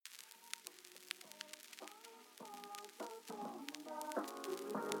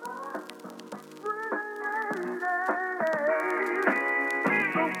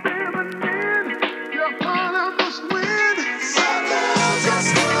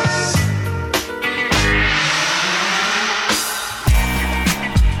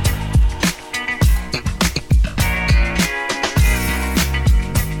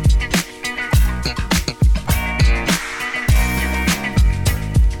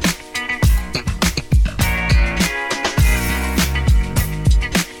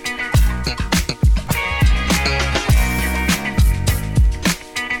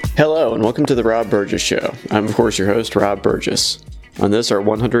Hello, and welcome to the Rob Burgess Show. I'm, of course, your host, Rob Burgess. On this, our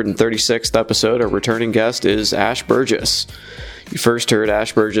 136th episode, our returning guest is Ash Burgess. You first heard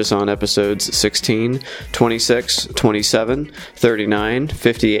Ash Burgess on episodes 16, 26, 27, 39,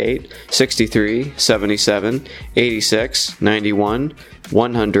 58, 63, 77, 86, 91,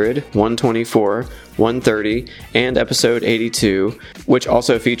 100, 124, 130, and episode 82, which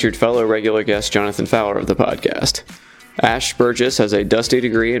also featured fellow regular guest Jonathan Fowler of the podcast. Ash Burgess has a dusty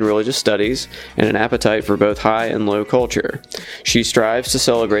degree in religious studies and an appetite for both high and low culture. She strives to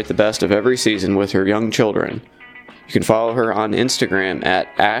celebrate the best of every season with her young children. You can follow her on Instagram at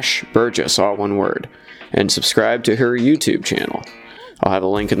Ash Burgess, all one word, and subscribe to her YouTube channel. I'll have a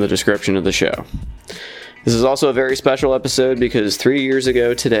link in the description of the show. This is also a very special episode because 3 years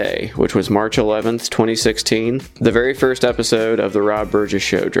ago today, which was March 11th, 2016, the very first episode of the Rob Burgess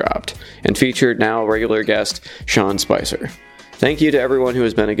Show dropped and featured now regular guest Sean Spicer. Thank you to everyone who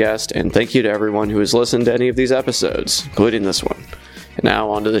has been a guest, and thank you to everyone who has listened to any of these episodes, including this one. And now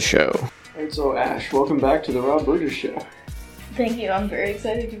on to the show. Alright, so Ash, welcome back to the Rob Burgess Show. Thank you, I'm very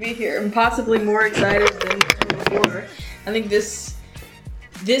excited to be here. I'm possibly more excited than before. I think this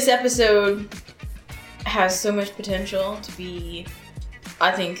episode has so much potential to be,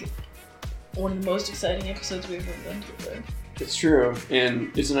 I think, one of the most exciting episodes we've ever done together. It's true,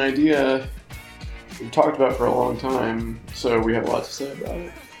 and it's an idea we've talked about for a long time, so we have a lot to say about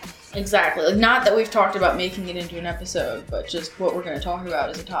it. Exactly. Like, not that we've talked about making it into an episode, but just what we're going to talk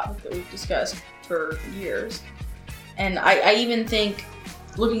about is a topic that we've discussed for years. And I even think,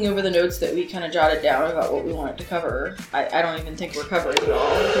 looking over the notes that we kind of jotted down about what we wanted to cover, I don't even think we're covering it all.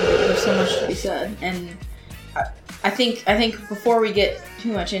 There's so much to be said. And I think before we get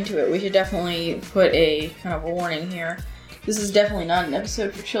too much into it, we should definitely put a kind of a warning here. This is definitely not an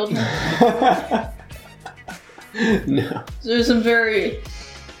episode for children. No. There's some very...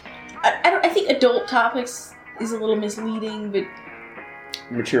 I think adult topics is a little misleading, but...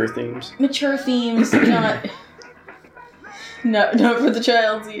 Mature themes, not for the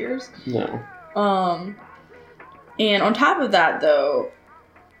child's ears. No. And on top of that, though,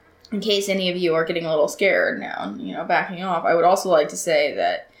 in case any of you are getting a little scared now, backing off, I would also like to say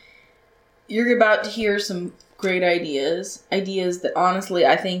that you're about to hear some great ideas that honestly,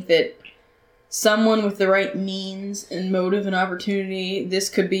 I think that someone with the right means and motive and opportunity, this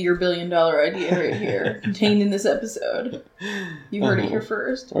could be your $1 billion idea right here, contained in this episode. You heard it here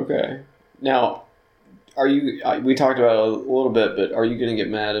first. Okay. Now, we talked about it a little bit, but are you going to get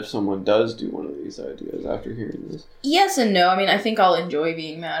mad if someone does do one of these ideas after hearing this? Yes and no. I mean, I think I'll enjoy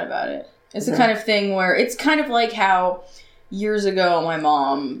being mad about it. It's the kind of thing where it's kind of like how years ago my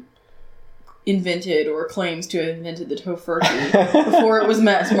mom invented or claims to have invented the tofurkey before it was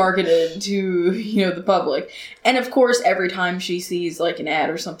mass marketed to, the public. And of course, every time she sees like an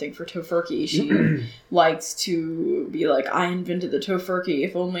ad or something for tofurkey, she likes to be like, I invented the tofurkey,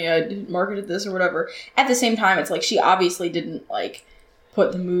 if only I'd marketed this or whatever. At the same time, it's like she obviously didn't like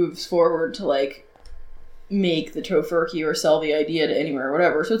put the moves forward to like make the tofurkey or sell the idea to anywhere or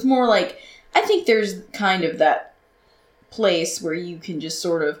whatever. So it's more like, I think there's kind of that place where you can just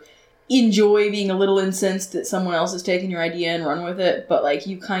sort of enjoy being a little incensed that someone else has taken your idea and run with it, but like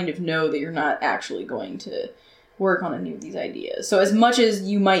you kind of know that you're not actually going to work on any of these ideas. So as much as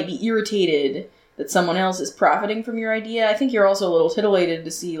you might be irritated that someone else is profiting from your idea, I think you're also a little titillated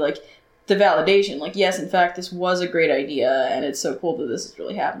to see like the validation. Like, yes, in fact, this was a great idea and it's so cool that this is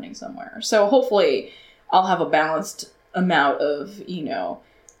really happening somewhere. So hopefully I'll have a balanced amount of,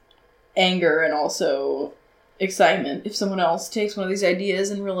 anger and also excitement if someone else takes one of these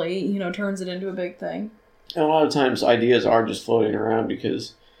ideas and really, turns it into a big thing. And a lot of times ideas are just floating around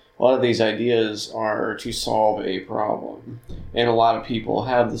because a lot of these ideas are to solve a problem. And a lot of people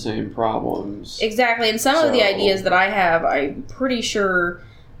have the same problems. Exactly. And some of the ideas that I have, I'm pretty sure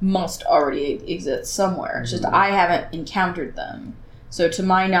must already exist somewhere. It's just I haven't encountered them. So to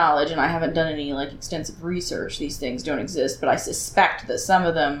my knowledge, and I haven't done any like extensive research, these things don't exist, but I suspect that some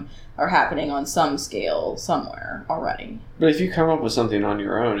of them are happening on some scale somewhere already. But if you come up with something on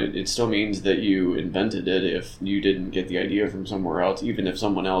your own, it still means that you invented it if you didn't get the idea from somewhere else, even if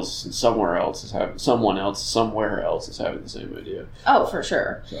someone else somewhere else is having the same idea. Oh, for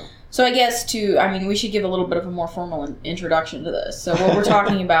sure. So I guess we should give a little bit of a more formal introduction to this. So what we're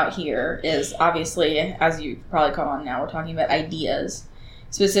talking about here is obviously, as you probably caught on now, we're talking about ideas.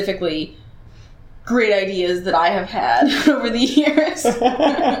 Specifically, great ideas that I have had over the years.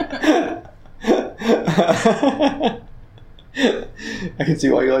 I can see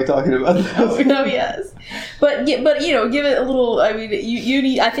why you like talking about this. Oh, yes. But give it a little, you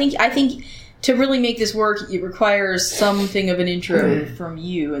need, I think to really make this work, it requires something of an intro from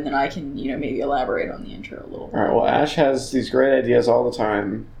you, and then I can, maybe elaborate on the intro a little bit. All right, well, Ash has these great ideas all the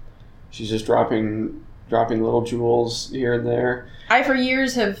time. She's just dropping little jewels here and there. I, for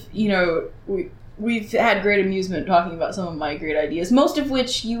years, have, we've had great amusement talking about some of my great ideas, most of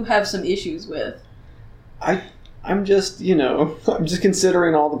which you have some issues with. I'm just, I'm just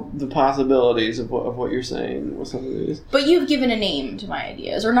considering all the possibilities of what you're saying with some of these. But you've given a name to my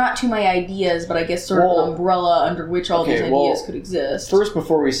ideas, or not to my ideas, but I guess sort of an umbrella under which all these ideas could exist. First,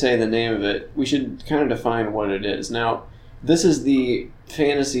 before we say the name of it, we should kind of define what it is. Now, this is the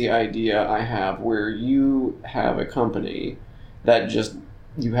fantasy idea I have, where you have a company that just,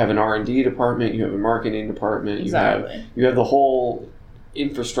 you have an R&D department, you have a marketing department, exactly. you have the whole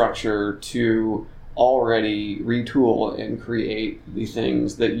infrastructure to already retool and create the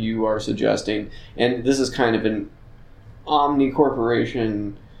things that you are suggesting. And this is kind of an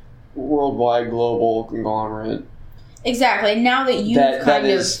omni-corporation, worldwide, global conglomerate. Exactly. Now that you've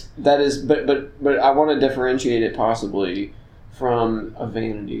but I want to differentiate it possibly from a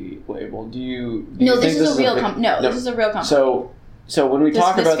vanity label. This is a real company. This is a real company. So when we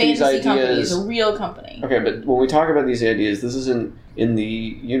talk about these ideas, company is a real company. Okay, but when we talk about these ideas, this isn't in the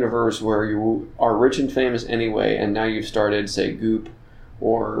universe where you are rich and famous anyway, and now you've started, say, Goop,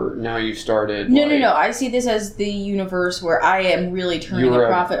 or now you've started. No. I see this as the universe where I am really turning a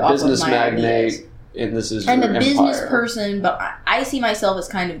profit off of my business magnate, ideas. And this is I'm your a empire. business person, but I see myself as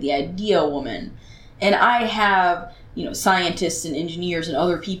kind of the idea woman, and I have scientists and engineers and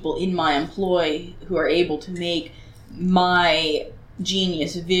other people in my employ who are able to make my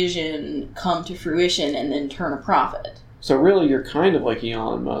genius vision come to fruition and then turn a profit. So really, you're kind of like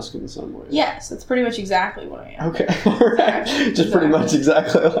Elon Musk in some ways. Yes, that's pretty much exactly what I am. Okay, all right. Just pretty much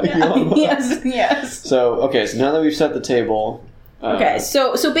exactly like Elon Musk. Yes. So now that we've set the table.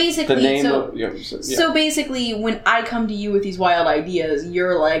 So basically, the name so basically, when I come to you with these wild ideas,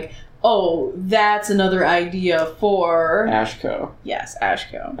 you're like, oh, that's another idea for Ashco. Yes,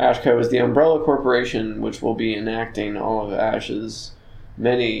 Ashco. Ashco is the umbrella corporation which will be enacting all of Ash's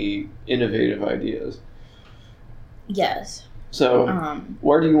many innovative ideas. Yes. So,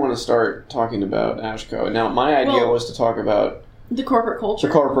 where do you want to start talking about Ashco? Now, my idea was to talk about the corporate culture.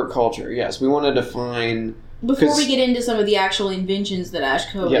 The corporate culture, yes. We want to define. Before we get into some of the actual inventions that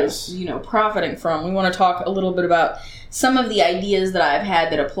Ashco is, profiting from, we want to talk a little bit about some of the ideas that I've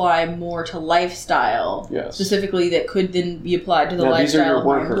had that apply more to lifestyle, specifically that could then be applied to the lifestyle of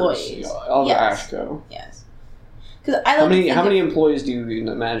my employees. Of Ashco. Yes. How many employees do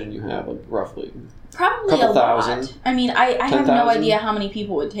you imagine you have, like, roughly? Probably a lot. Thousand? I mean, I have no idea how many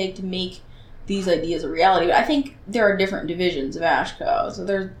people it would take to make these ideas a reality, but I think there are different divisions of Ashco. So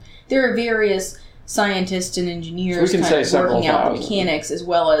there are various scientists and engineers kind of working out the mechanics, as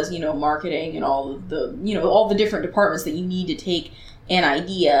well as marketing and all the different departments that you need to take an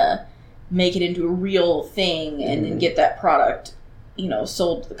idea, make it into a real thing, and then get that product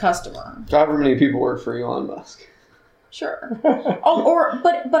sold to the customer. However many people work for Elon Musk. Sure.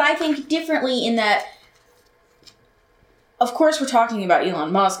 But I think differently in that, of course we're talking about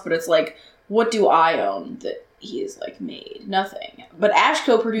Elon Musk, but it's like, what do I own that he has made? Nothing. But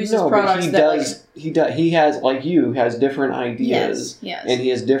Ashco produces products he has, like you, has different ideas. Yes. And he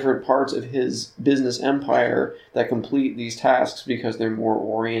has different parts of his business empire that complete these tasks because they're more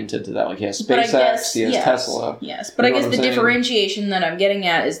oriented to that. Like he has SpaceX, he has Tesla. Yes. But I guess the differentiation that I'm getting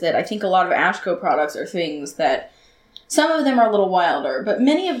at is that I think a lot of Ashco products are things that some of them are a little wilder, but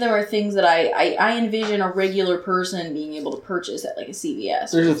many of them are things that I envision a regular person being able to purchase at like a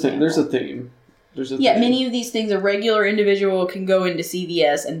CVS. There's a theme. Many of these things a regular individual can go into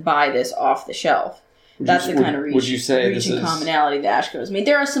CVS and buy this off the shelf. That's the kind of reaching commonality that Ashco has made.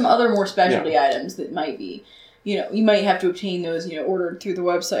 There are some other more specialty items that might be, you might have to obtain those, ordered through the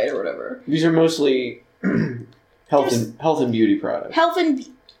website or whatever. These are mostly health and beauty products. Health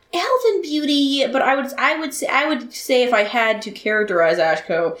and beauty, but I would say if I had to characterize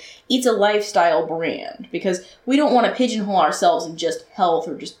Ashco, it's a lifestyle brand because we don't want to pigeonhole ourselves in just health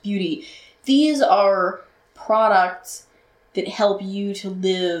or just beauty. These are products that help you to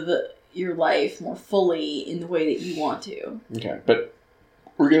live your life more fully in the way that you want to. Okay, but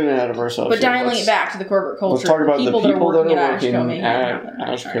we're getting out of ourselves. But dialing it back to the corporate culture, let's talk about the people that are working at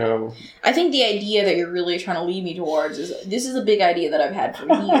Ashco. I think the idea that you're really trying to lead me towards this is a big idea that I've had for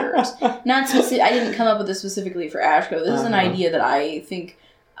years. Not specific. I didn't come up with this specifically for Ashco. This is an idea that I think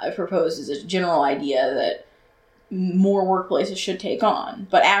I proposed as a general idea that more workplaces should take on.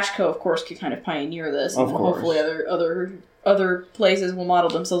 But Ashco, of course, could kind of pioneer this, and hopefully other places will model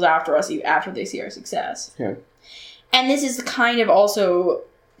themselves after us after they see our success. Okay. And this is kind of also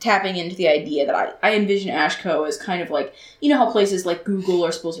tapping into the idea that I envision Ashco as kind of like, you know how places like Google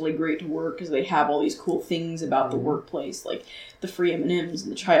are supposedly great to work because they have all these cool things about the workplace, like the free M&Ms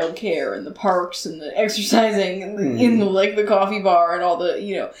and the child care and the parks and the exercising and the coffee bar and all the,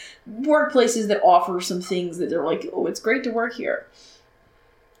 you know, workplaces that offer some things that they're like, oh, it's great to work here.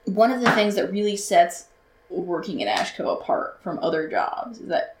 One of the things that really sets working at Ashco apart from other jobs is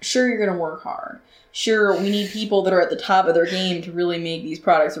that, sure, you're going to work hard. Sure, we need people that are at the top of their game to really make these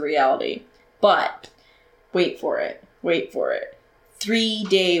products a reality. But, wait for it.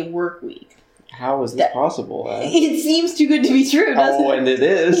 3-day work week. How is this possible? It seems too good to be true, doesn't it? Oh, and it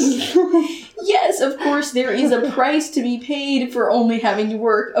is. Yes, of course, there is a price to be paid for only having to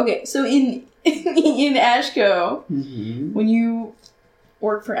work. Okay, so in Ashco, when you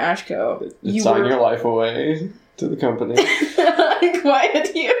work for Ashco, you sign your life away to the company.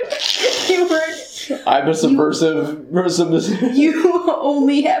 Quiet, you work. I'm a subversive person. You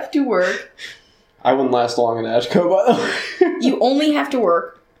only have to work. I wouldn't last long in Ashco, by the way. You only have to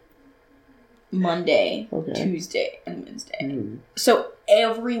work Monday, Tuesday, and Wednesday. So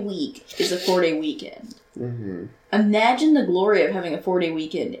every week is a 4-day weekend. Imagine the glory of having a 4-day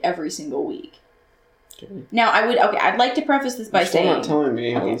weekend every single week. Okay. Now, I'd like to preface this by saying... You're still not telling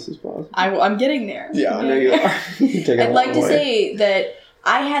me how this is possible. I'm getting there. Yeah, I know you are. I'd like to say that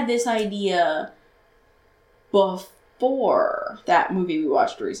I had this idea before that movie we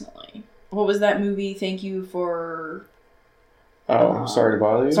watched recently. What was that movie? Thank you for... Oh, Sorry to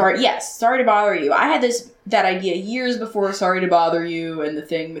Bother You? Sorry to Bother You. I had that idea years before Sorry to Bother You and the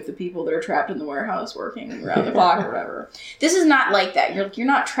thing with the people that are trapped in the warehouse working around the clock or whatever. This is not like that. You're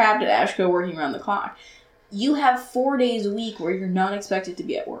not trapped at Ashco working around the clock. You have 4 days a week where you're not expected to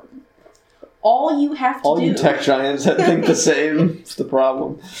be at work. All you have to do... All you tech giants that think the same. It's the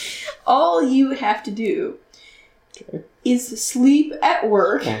problem. All you have to do is sleep at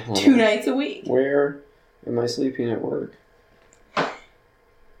work 2 nights a week. Where am I sleeping at work?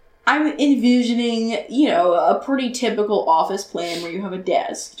 I'm envisioning, a pretty typical office plan where you have a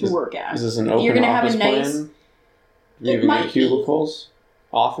desk to work at. Is this an open office plan? It might cubicles?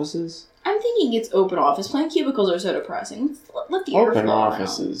 Offices? I'm thinking it's open office plan. Cubicles are so depressing. Let the air flow around. Open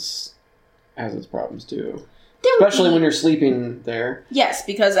offices has its problems too. Especially when you're sleeping there. Yes,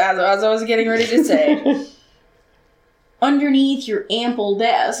 because as I was getting ready to say... Underneath your ample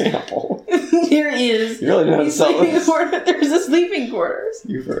desk, there is... You really know how to sell this. There's a sleeping quarters.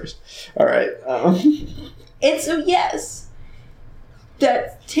 You first. All right. And so, yes,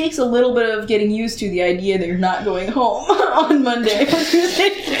 that takes a little bit of getting used to the idea that you're not going home on Monday or Tuesday.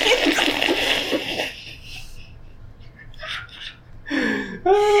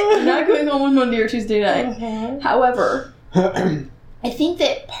 You're not going home on Monday or Tuesday night. However... I think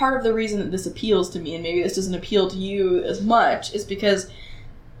that part of the reason that this appeals to me, and maybe this doesn't appeal to you as much, is because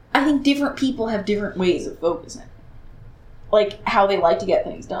I think different people have different ways of focusing. Like, how they like to get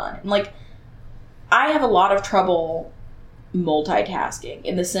things done. And, I have a lot of trouble multitasking,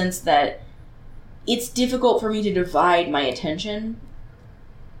 in the sense that it's difficult for me to divide my attention.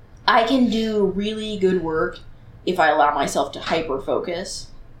 I can do really good work if I allow myself to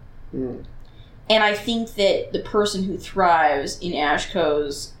hyper-focus. And I think that the person who thrives in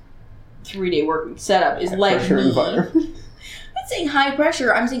Ashco's 3-day workweek setup is like me. I'm not saying high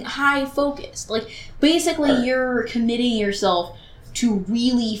pressure, I'm saying high focused. Basically you're committing yourself to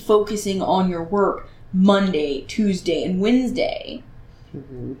really focusing on your work Monday, Tuesday, and Wednesday.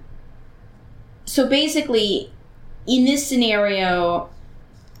 So basically, in this scenario,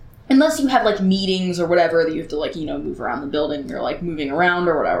 unless you have meetings or whatever that you have to move around the building, you're moving around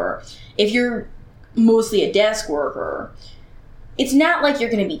or whatever. If you're mostly a desk worker, it's not like you're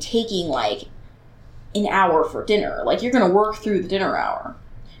going to be taking an hour for dinner. You're going to work through the dinner hour.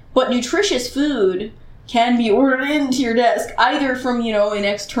 But nutritious food can be ordered into your desk, either from, an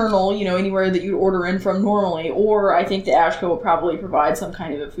external, anywhere that you'd order in from normally, or I think the Ashco will probably provide some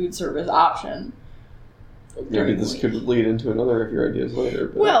kind of a food service option. Maybe this could lead into another of your ideas later.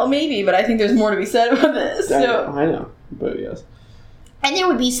 But... Well, maybe, but I think there's more to be said about this. I know, but yes. And there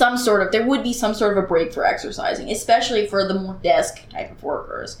would be some sort of a break for exercising, especially for the more desk type of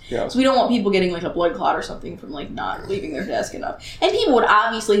workers. Yeah. So we don't want people getting a blood clot or something from not leaving their desk enough. And people would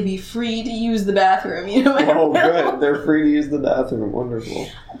obviously be free to use the bathroom, Oh, good. They're free to use the bathroom. Wonderful.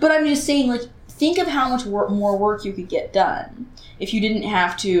 But I'm just saying, think of how much more work you could get done if you didn't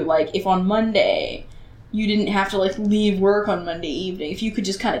have to, if on Monday you didn't have to leave work on Monday evening. If you could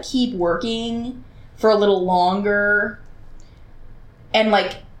just kind of keep working for a little longer. And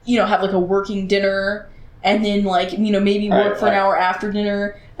have a working dinner and then, like, you know, maybe work for an hour after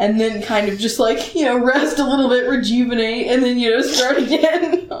dinner, and then kind of just, like, you know, rest a little bit, rejuvenate, and then, you know, start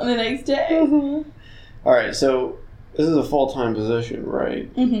again on the next day. Mm-hmm. All right, so this is a full-time position,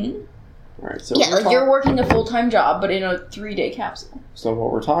 right? Mm-hmm. All right, so yeah, you're working a full-time job, but in a 3-day capsule. So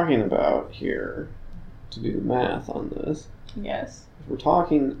what we're talking about here, to do the math on this, yes, we're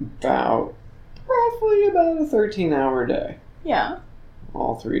talking about roughly about a 13-hour day. Yeah.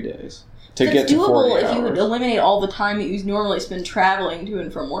 All 3 days. To That's get to 40 doable if hours. you would eliminate all the time that you normally spend traveling to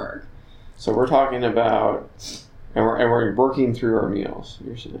and from work. So we're talking about, and we're working through our meals,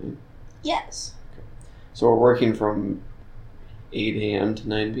 you're saying? Yes. Okay. So we're working from 8 a.m. to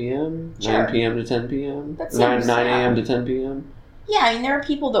 9 p.m.? Sure. 9 p.m. to 10 p.m.? That 9 seems a.m. to 10 p.m.? Yeah, I mean, there are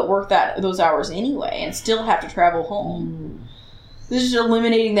people that work those hours anyway and still have to travel home. This is just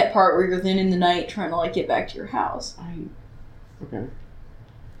eliminating that part where you're then in the night trying to, like, get back to your house. Okay.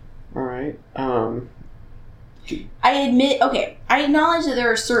 All right. I acknowledge that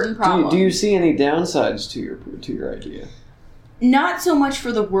there are certain problems. Do you see any downsides to your idea? Not so much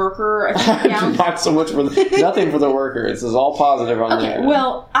for the worker. I think Not so much for nothing for the worker. This is all positive on that. Okay,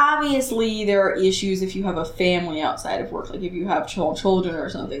 well, obviously there are issues if you have a family outside of work. Like if you have children or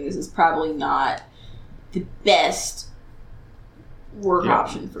something, this is probably not the best work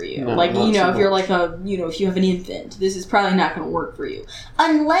option for you. No, like, you know, so if you're like if you have an infant, this is probably not going to work for you.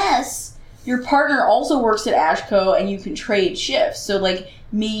 Unless your partner also works at Ashco and you can trade shifts. So, like,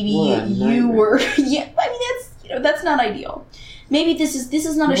 maybe you work... Yeah, I mean, that's not ideal. Maybe this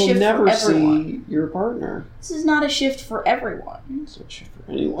is not a shift for everyone. You'll never see your partner. This is not a shift for everyone. It's not a shift for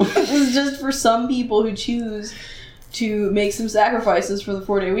anyone. This is just for some people who choose to make some sacrifices for the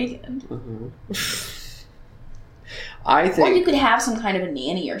 4-day weekend. Uh-huh. I think... Or you could have some kind of a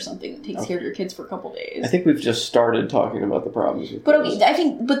nanny or something that takes care of your kids for a couple days. I think we've just started talking about the problems with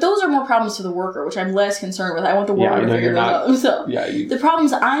this. But those are more problems to the worker, which I'm less concerned with. I want the worker to figure those out themselves. Yeah, the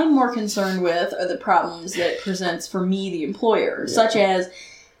problems I'm more concerned with are the problems that it presents for me, the employer, such as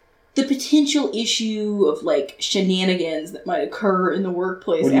the potential issue of, like, shenanigans that might occur in the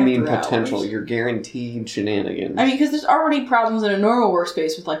workplace. What do you mean hours. potential? You're guaranteed shenanigans. I mean, because there's already problems in a normal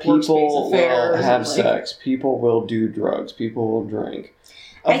workspace with, like, people workspace affairs. Will have and, sex. People will do drugs. People will drink.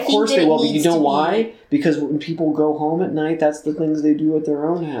 Of course they will, but you know why? Because when people go home at night, that's the things they do at their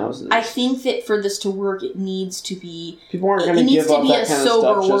own houses. I think that for this to work, it needs to be... People aren't going to give up that kind of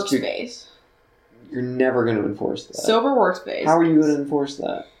stuff. It needs to be a sober workspace. You're never going to enforce that. Sober workspace. How are you going to enforce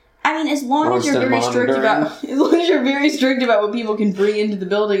that? I mean, as long as you're very strict about what people can bring into the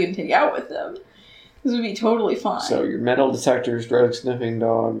building and take out with them, this would be totally fine. So your metal detectors, drug sniffing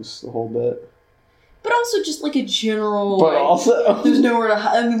dogs, the whole bit. But also just like a general. But like, also, there's nowhere to.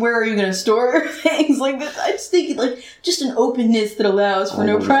 I mean, where are you going to store things like this? I just think like just an openness that allows for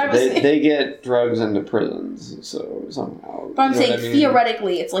no privacy. They get drugs into prisons, so somehow. But I'm saying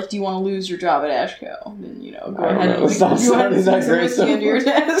theoretically, it's like, do you want to lose your job at Ashco? Then go ahead and it's not sounding that great. Under your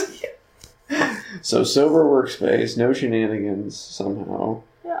desk. So sober workspace, no shenanigans somehow.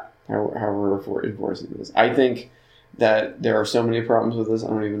 Yeah. How we're enforcing this. I think that there are so many problems with this, I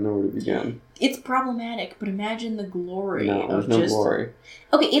don't even know where to begin. It's problematic, but imagine the glory. No, there's no glory.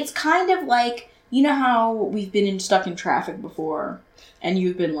 Okay, it's kind of like, you know how we've been stuck in traffic before, and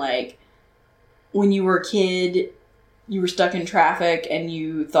you've been like, when you were a kid, you were stuck in traffic, and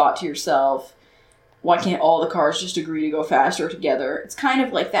you thought to yourself, why can't all the cars just agree to go faster together? It's kind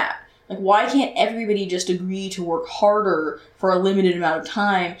of like that. Like, why can't everybody just agree to work harder for a limited amount of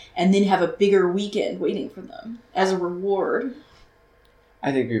time and then have a bigger weekend waiting for them as a reward?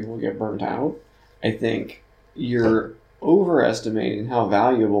 I think people will get burnt out. I think you're overestimating how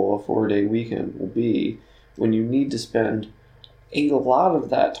valuable a 4-day weekend will be when you need to spend a lot of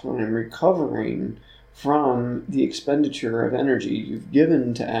that time recovering from the expenditure of energy you've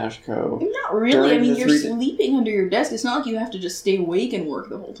given to Ashco. Not really. I mean, you're sleeping under your desk. It's not like you have to just stay awake and work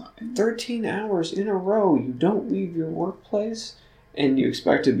the whole time. 13 hours in a row. You don't leave your workplace, and you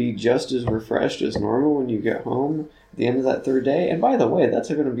expect to be just as refreshed as normal when you get home at the end of that third day. And by the way, that's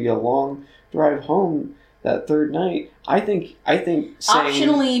going to be a long drive home that third night. I think saying...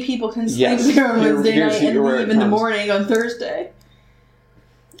 Optionally, people can sleep there on Wednesday night and leave in the morning on Thursday.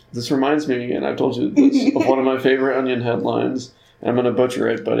 This reminds me, and I've told you this, of one of my favorite Onion headlines, and I'm going to butcher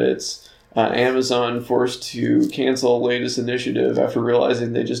it, but it's Amazon forced to cancel latest initiative after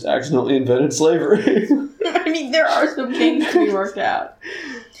realizing they just accidentally invented slavery. I mean, there are some things to be worked out.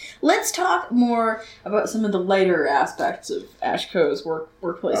 Let's talk more about some of the lighter aspects of Ashco's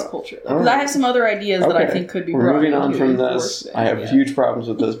workplace culture. Because I have some other ideas that I think could be brought into. We're moving on from this. I have huge problems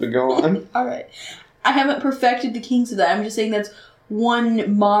with this, but go on. All right. I haven't perfected the kinks of that. I'm just saying that's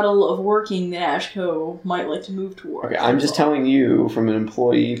one model of working that Ashco might like to move towards. Okay, I'm just telling you from an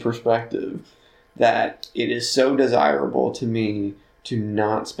employee perspective that it is so desirable to me to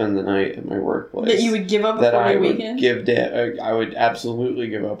not spend the night at my workplace. That you would give up a 4-day weekend? I would absolutely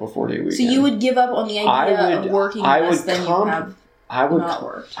give up a 4-day weekend. So you would give up on the idea of working less than you have not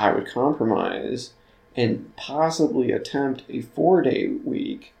worked? I would compromise and possibly attempt a 4-day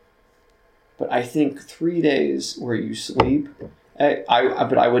week, but I think 3 days where you sleep... but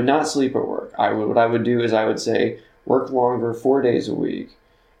I would not sleep at work. What I would do is I would say work longer 4 days a week,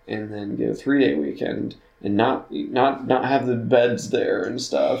 and then get a 3-day weekend, and not have the beds there and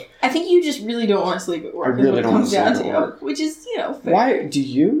stuff. I think you just really don't want to sleep at work. I really don't want to sleep at work, which is fair. Why do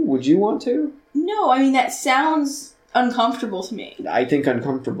you? Would you want to? No, I mean that sounds uncomfortable to me. I think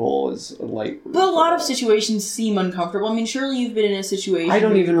uncomfortable is a light word. But a lot of situations seem uncomfortable. I mean, surely you've been in a situation. I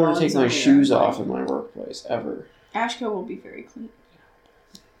don't even want to take my shoes off in my workplace ever. Ashco will be very clean.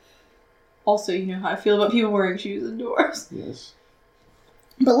 Also, you know how I feel about people wearing shoes indoors. Yes.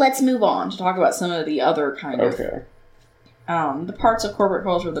 But let's move on to talk about some of the other kind of... Okay. The parts of corporate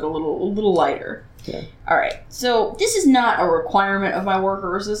culture that are a little lighter. Okay. Alright, so this is not a requirement of my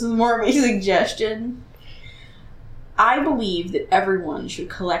workers. This is more of a suggestion. I believe that everyone should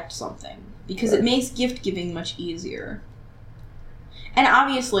collect something because it makes gift giving much easier. And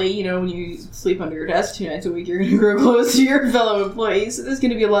obviously, when you sleep under your desk 2 nights a week, you're going to grow close to your fellow employees. So there's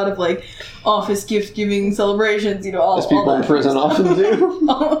going to be a lot of, office gift-giving celebrations, all as people in prison often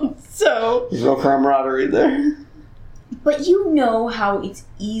do. So... There's real camaraderie there. But you know how it's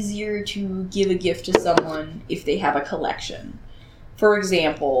easier to give a gift to someone if they have a collection. For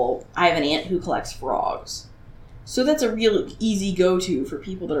example, I have an aunt who collects frogs. So that's a real easy go-to for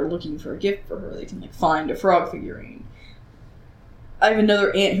people that are looking for a gift for her. They can, find a frog figurine. I have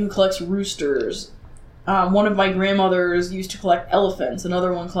another aunt who collects roosters. One of my grandmothers used to collect elephants.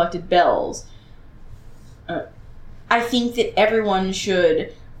 Another one collected bells. I think that everyone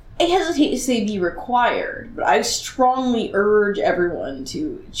should, I hesitate to say be required, but I strongly urge everyone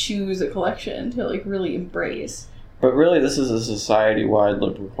to choose a collection to, really embrace. But really, this is a society-wide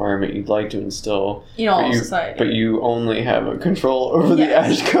requirement you'd like to instill. In all society. But you only have a control over the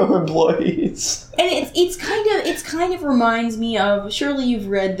Ashco employees. And it's kind of reminds me of, surely you've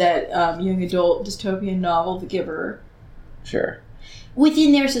read that young adult dystopian novel, The Giver. Sure.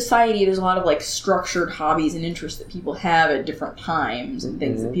 Within their society, there's a lot of, structured hobbies and interests that people have at different times and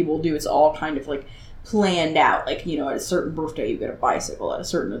things that people do. It's all kind of, planned out. At a certain birthday you get a bicycle, at a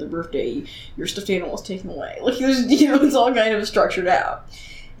certain other birthday your stuffed animal is taken away. There's, it's all kind of structured out.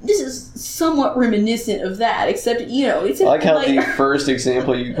 This is somewhat reminiscent of that, except, it's... I like how the first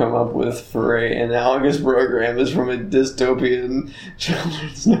example you come up with for an analogous program is from a dystopian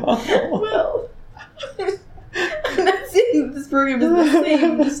children's novel. Well... I'm not saying that this program is the same.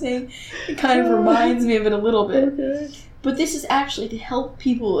 I'm just saying it kind of reminds me of it a little bit. Okay. But this is actually to help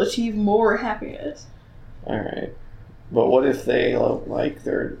people achieve more happiness. Alright. But what if they like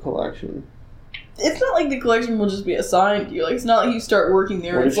their collection? It's not like the collection will just be assigned to you. It's not like you start working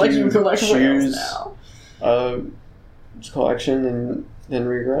there and it's like you collect whales now. Collection and then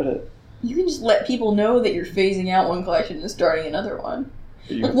regret it. You can just let people know that you're phasing out one collection and starting another one.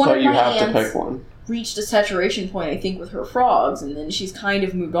 But you have to pick one. Reached a saturation point, I think, with her frogs, and then she's kind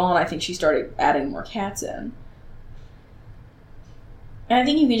of moved on. I think she started adding more cats in. And I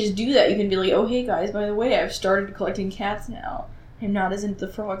think you can just do that. You can be like, oh, hey, guys, by the way, I've started collecting cats now. I'm not as into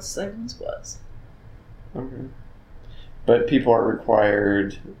the frogs as I once was. Okay. But people are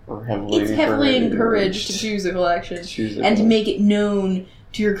required or heavily encouraged to choose a collection. To make it known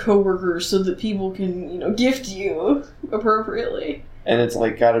to your coworkers so that people can, gift you appropriately. And it's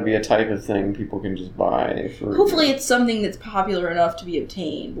got to be a type of thing people can just buy. Hopefully it's something that's popular enough to be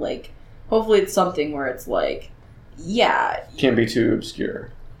obtained. Hopefully it's something where it's can't be too obscure.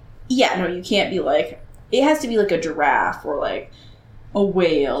 Yeah, no, you can't be it has to be a giraffe or a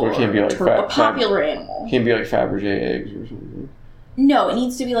whale or it can't be a popular animal. It can't be Fabergé eggs or something. No, it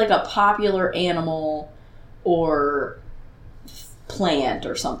needs to be a popular animal or plant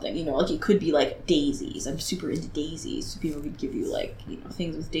or something, it could be daisies. I'm super into daisies, so people could give you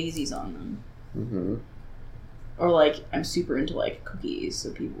things with daisies on them. Mm-hmm. Or I'm super into cookies,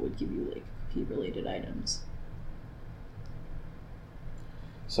 so people would give you cookie related items.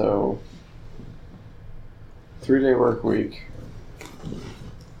 So 3-day work week.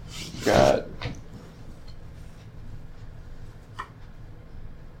 We've got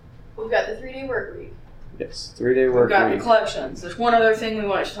the 3-day work week. Yes, 3-day work week. We've got the collections. There's one other thing we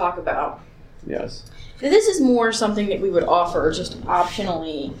wanted to talk about. Yes. This is more something that we would offer just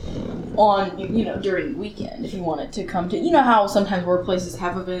optionally on, during the weekend if you wanted to come to. You know how sometimes workplaces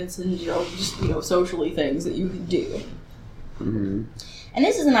have events and, just, socially things that you can do. Mm-hmm. And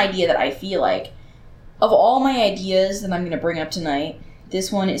this is an idea that I feel like, of all my ideas that I'm going to bring up tonight,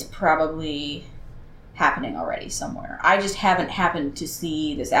 this one is probably happening already somewhere. I just haven't happened to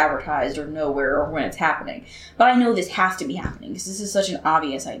see this advertised or know where or when it's happening. But I know this has to be happening because this is such an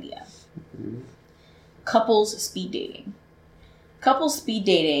obvious idea. Mm-hmm. Couples speed dating. Couples speed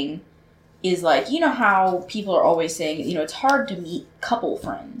dating is like, how people are always saying, it's hard to meet couple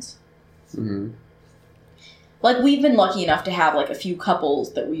friends. Mm-hmm. Like, we've been lucky enough to have, like, a few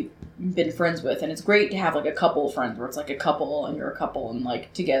couples that we've been friends with, and it's great to have, like, a couple of friends where it's, like, a couple and you're a couple and,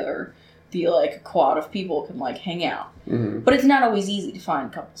 like, together the, like, a quad of people can, like, hang out. Mm-hmm. But it's not always easy to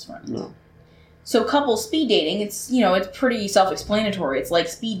find couples friends. No. So couple speed dating, it's, it's pretty self-explanatory. It's like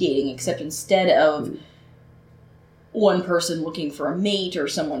speed dating, except instead of one person looking for a mate or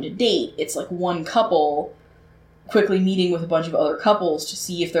someone to date, it's like one couple quickly meeting with a bunch of other couples to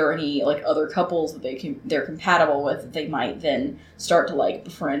see if there are any, like, other couples that they're compatible with that they might then start to, like,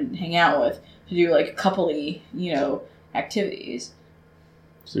 befriend and hang out with to do, like, coupley, activities.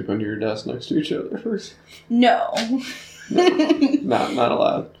 Sleep under your desk next to each other first? No. Not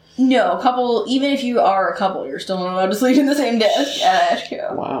allowed. No, couple, even if you are a couple, you're still not allowed to sleep in the same desk at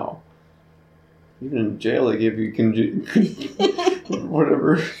Ashco. Wow. Even in jail, they give you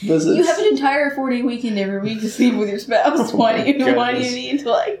whatever visits. You have an entire 4-day weekend every week to sleep with your spouse. Why do you need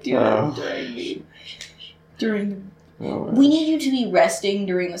to, like, do that during we need you to be resting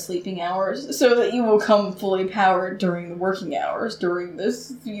during the sleeping hours so that you will come fully powered during the working hours during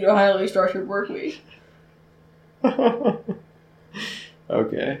this, highly structured work week.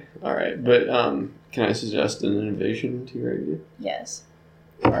 Okay, all right, but can I suggest an innovation to your idea? Yes.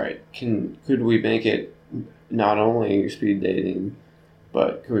 All right, could we make it not only speed dating,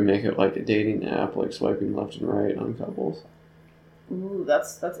 but could we make it like a dating app, like swiping left and right on couples? Ooh,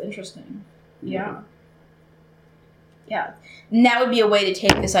 that's interesting. Yeah. Yeah. And that would be a way to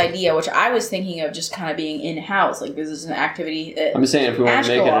take this idea, which I was thinking of just kind of being in-house. Like, this is an activity that I'm saying if we want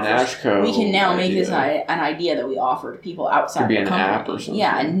to make it an Ashco, we can now make this an idea that we offer to people outside the company. Could be an app or something.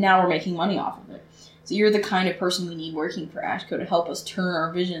 Yeah, and now we're making money off of it. So you're the kind of person we need working for Ashco to help us turn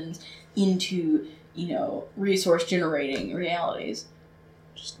our visions into, resource-generating realities.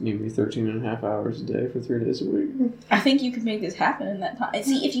 Just need me 13 and a half hours a day for 3 days a week. I think you could make this happen in that time.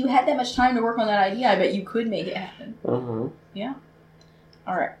 See, if you had that much time to work on that idea, I bet you could make it happen. Uh-huh. Yeah.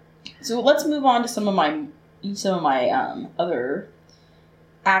 All right. So let's move on to some of my other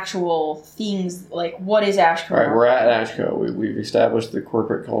actual things, like what is Ashco? All right, we're at Ashco. We've established the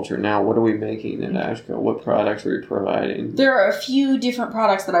corporate culture. Now, what are we making at Ashco? What products are we providing? There are a few different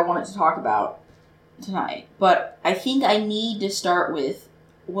products that I wanted to talk about tonight, but I think I need to start with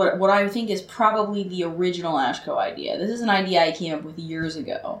what I think is probably the original Ashco idea. This is an idea I came up with years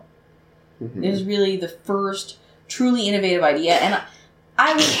ago. Mm-hmm. It was really the first truly innovative idea, and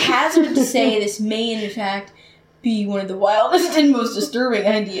I would hazard to say this may, in fact, be one of the wildest and most disturbing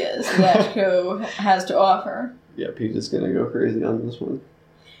ideas that Ashco has to offer. Yeah, Pete is going to go crazy on this one.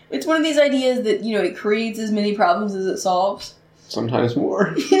 It's one of these ideas that, it creates as many problems as it solves. Sometimes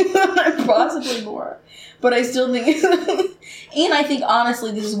more. Possibly more. But I still think... and I think,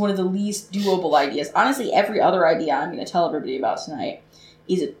 honestly, this is one of the least doable ideas. Honestly, every other idea I'm going to tell everybody about tonight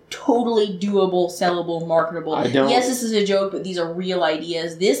is a totally doable, sellable, marketable... Yes, this is a joke, but these are real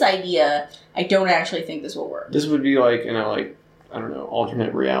ideas. This idea, I don't actually think this will work. This would be like, I don't know,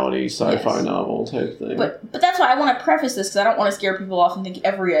 alternate reality, sci-fi novel type thing. But that's why I want to preface this, because I don't want to scare people off and think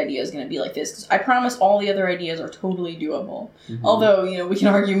every idea is going to be like this. Because I promise all the other ideas are totally doable. Mm-hmm. Although, we can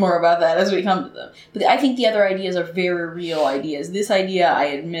argue more about that as we come to them. But I think the other ideas are very real ideas. This idea, I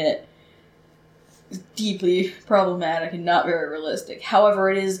admit, is deeply problematic and not very realistic.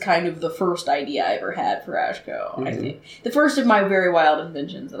 However, it is kind of the first idea I ever had for Ashco, I think. The first of my very wild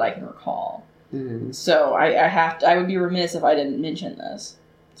inventions that I can recall. Mm-hmm. So I would be remiss if I didn't mention this.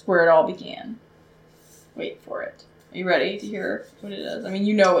 It's where it all began. Wait for it. Are you ready to hear what it is? I mean,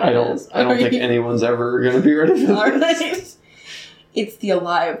 you know what it is. I don't think anyone's ever going to be ready for this. Right. It's the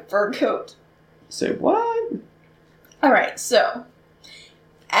Alive fur coat. Say what? Alright, so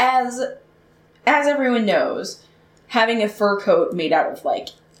as everyone knows, having a fur coat made out of, like,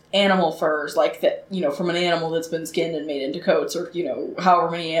 animal furs, like that, from an animal that's been skinned and made into coats, or, however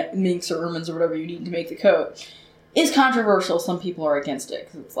many minks or ermines or whatever you need to make the coat, is controversial. Some people are against it,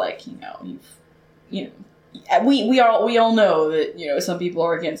 because it's like, we all know that, some people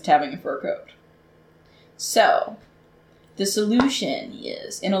are against having a fur coat. So, The solution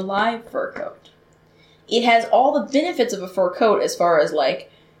is in a live fur coat. It has all the benefits of a fur coat as far as,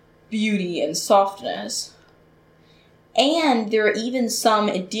 like, beauty and softness. And there are even some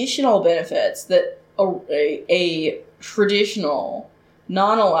additional benefits that a traditional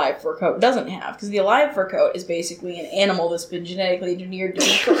non-alive fur coat doesn't have. Because the alive fur coat is basically an animal that's been genetically engineered to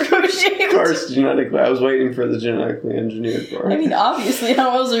be fur coat shaped. Of course, genetically. I was waiting for the genetically engineered part. I mean, obviously,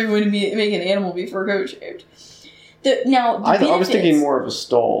 how else are you going to make an animal be fur coat shaped? I was thinking more of a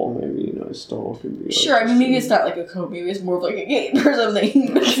stole. Maybe, a stole could be... Like sure, I mean, maybe it's not like a coat. Maybe it's more of like a cape or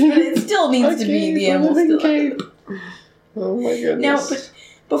something. But it still needs to be the animal still. Cape. Oh my goodness. Now, but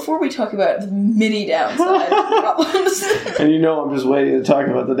before we talk about the many downside problems... And I'm just waiting to talk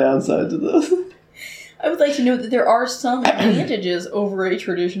about the downside to this. I would like to note that there are some advantages over a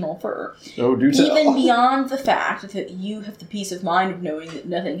traditional fur. Oh, do tell. Even beyond the fact that you have the peace of mind of knowing that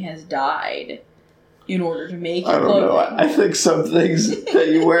nothing has died in order to make your clothing. I don't know. I think some things that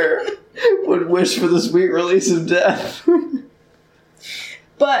you wear would wish for the sweet release of death.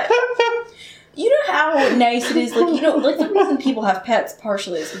 But... You know how nice it is, like the reason people have pets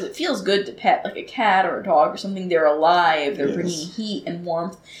partially is because it feels good to pet, like a cat or a dog or something. They're alive, they're bringing heat and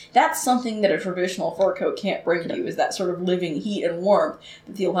warmth. That's something that a traditional fur coat can't bring to you, is that sort of living heat and warmth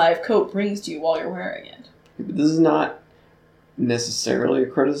that the alive coat brings to you while you're wearing it. But this is not necessarily a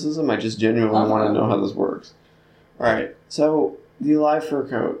criticism, I just genuinely want to know how this works. Alright, so the alive fur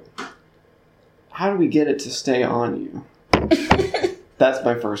coat, how do we get it to stay on you? That's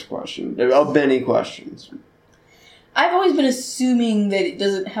my first question. Of many questions. I've always been assuming that it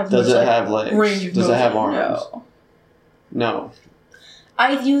doesn't have Does it have legs? Range of Does it have motion. arms? No.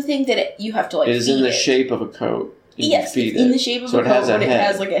 I do think that you have to, like, it is feed in the it. shape of a coat. Yes, feed it's in the shape of so a coat, but it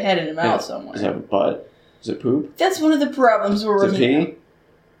has, like, a head and a mouth somewhere. Does it have a butt? Does it poop? That's one of the problems we're Does it looking pee? at.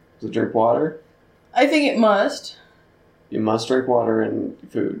 Does it drink water? I think it must. You must drink water and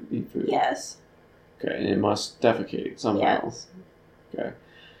eat food. Yes. Okay, and it must defecate somehow. Yes. Okay.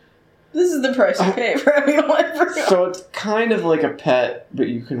 This is the price you pay for having a live fur coat. So it's kind of like a pet, but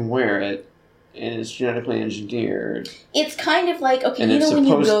you can wear it, and it's genetically engineered. It's kind of like, okay, and when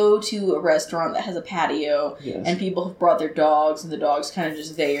you go to a restaurant that has a patio, yes. and people have brought their dogs, and the dog's kind of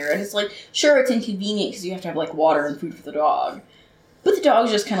just there, and it's like, sure, it's inconvenient because you have to have, like, water and food for the dog, but the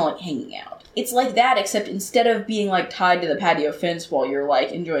dog's just kind of, like, hanging out. It's like that, except instead of being, like, tied to the patio fence while you're,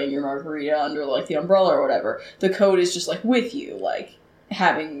 like, enjoying your margarita under, like, the umbrella or whatever, the coat is just, like, with you, like,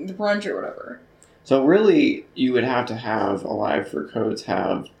 having the brunch or whatever. So really, you would have to have alive fur coats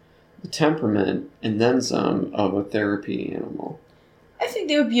have the temperament and then some of a therapy animal. I think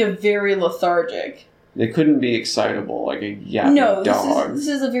they would be a very lethargic. They couldn't be excitable like a yapping dog. This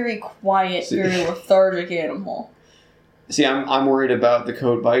is a very quiet, very lethargic animal. See, I'm worried about the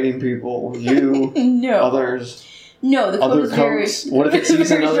coat biting people. You, no. others. No, the coat other is coats. very... What if it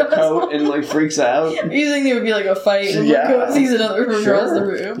sees another coat and, like, freaks out? Are you thinking there would be, like, a fight when the coat sees another from across the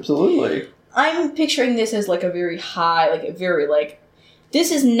room? Absolutely. I'm picturing this as, like, a very high, like, a very, like...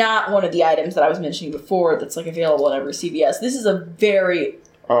 This is not one of the items that I was mentioning before that's, like, available at every CVS. This is a very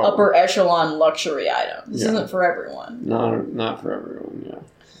upper echelon luxury item. This isn't for everyone. Not for everyone, yeah.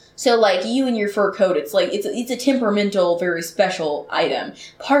 So, like, you and your fur coat, it's like, it's a temperamental, very special item.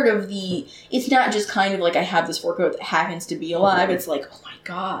 Part of it's not just kind of like, I have this fur coat that happens to be alive. It's like, oh my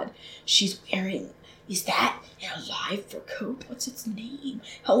god, she's wearing, is that an alive fur coat? What's its name?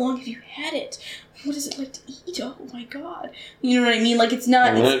 How long have you had it? What is it like to eat? Oh my god. You know what I mean? Like, it's not...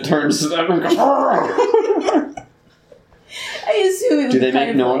 And then it turns to them and goes, I assume it was do they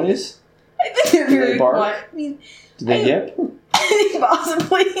make noise? I think they're very bark? quiet. I mean... Do they yip? I think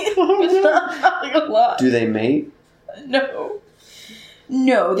possibly. But not like a lot. Do they mate? No.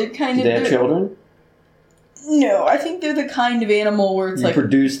 No, they're kind of... Do they have children? No, I think they're the kind of animal where it's you like...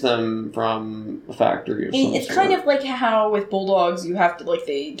 produce them from a factory or something. It's kind of like how with bulldogs you have to, like,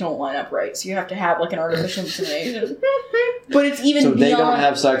 they don't line up right, so you have to have, like, an artificial insemination. But it's even beyond... So they don't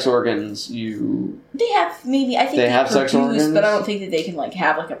have sex organs, They have, maybe, I think they have produce, sex organs? but I don't think that they can, like,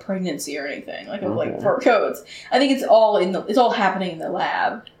 have, like, a pregnancy or anything, like, of, like, fur coats. I think it's all it's all happening in the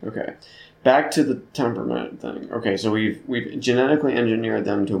lab. Okay. Back to the temperament thing. Okay, so we've genetically engineered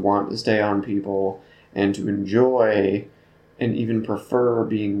them to want to stay on people and to enjoy and even prefer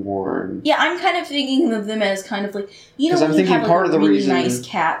being worn. Yeah, I'm kind of thinking of them as kind of like, you know, when you have, like, part a of the really reason nice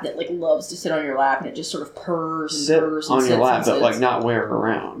cat that, like, loves to sit on your lap and it just sort of purrs and purrs and on your lap, and but, like, not wear it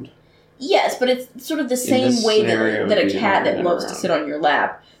around. Yes, but it's sort of the same way that a cat that loves to sit on your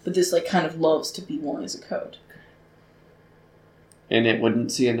lap, but this, like, kind of loves to be worn as a coat. And it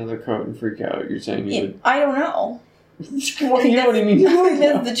wouldn't see another coat and freak out. You're saying you would... I don't know. What do you mean? I think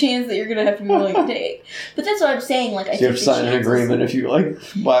that's the chance that you're going to have to be willing to take. But that's what I'm saying. Like, I think you have to sign an agreement if you, like,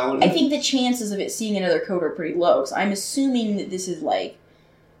 buy one. I think the chances of it seeing another coat are pretty low, because I'm assuming that this is like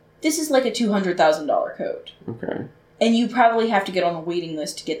a $200,000 coat. Okay. And you probably have to get on a waiting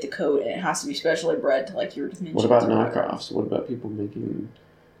list to get the coat, and it has to be specially bred to, like, your dimensions. What about knockoffs? What about people making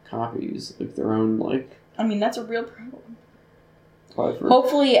copies, like, their own, like... I mean, that's a real problem.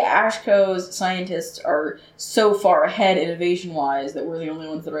 Hopefully, Ashco's scientists are so far ahead innovation-wise that we're the only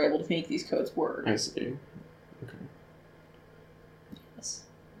ones that are able to make these coats work. I see. Okay. Yes.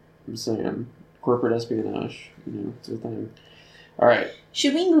 I'm saying, corporate espionage, it's a thing. All right.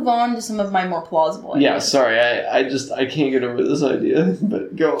 Should we move on to some of my more plausible ideas? Yeah, sorry, I can't get over this idea,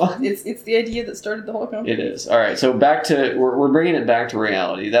 but go on. It's the idea that started the whole company. It is. All right, so back to, we're bringing it back to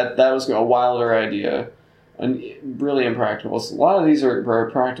reality. That was a wilder idea. And really impractical. So a lot of these are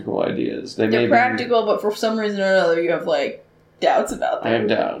practical ideas. They're practical, but for some reason or another, you have, like, doubts about them. I have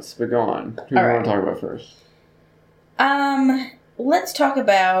doubts, but go on. Who do you want to talk about first? Let's talk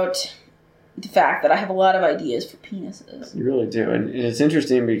about the fact that I have a lot of ideas for penises. You really do. And it's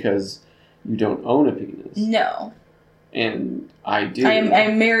interesting because you don't own a penis. No. And I do.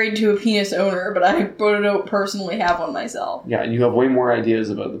 I'm married to a penis owner, but I don't personally have one myself. Yeah, and you have way more ideas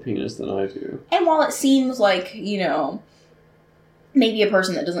about the penis than I do. And while it seems like, maybe a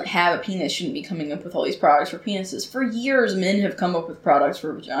person that doesn't have a penis shouldn't be coming up with all these products for penises, for years men have come up with products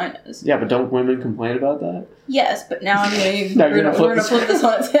for vaginas. Yeah, but don't women complain about that? Yes, but now we're going to flip this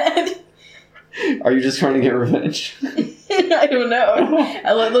on its head. Are you just trying to get revenge? I don't know.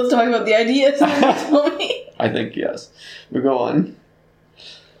 Let's talk about the ideas that you told me. I think yes. But go on.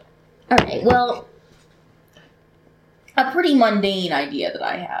 Alright, well, a pretty mundane idea that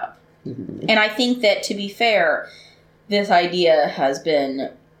I have. Mm-hmm. And I think that, to be fair, this idea has been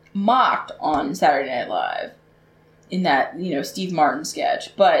mocked on Saturday Night Live in that, Steve Martin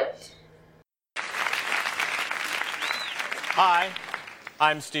sketch. But Hi,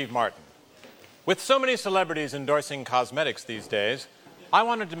 I'm Steve Martin. With so many celebrities endorsing cosmetics these days, I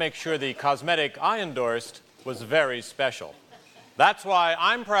wanted to make sure the cosmetic I endorsed was very special. That's why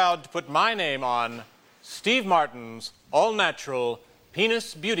I'm proud to put my name on Steve Martin's all-natural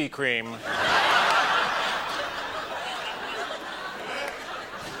penis beauty cream.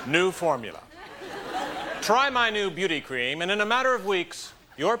 New formula. Try my new beauty cream, and in a matter of weeks,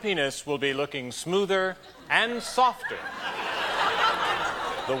 your penis will be looking smoother and softer.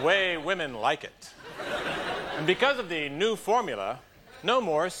 The way women like it. And because of the new formula, no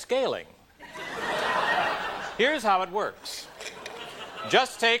more scaling. Here's how it works.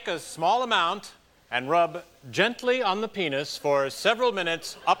 Just take a small amount and rub gently on the penis for several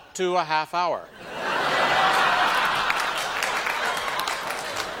minutes up to a half hour.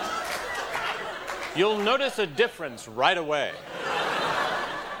 You'll notice a difference right away.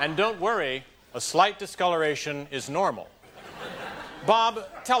 And don't worry, a slight discoloration is normal. Bob,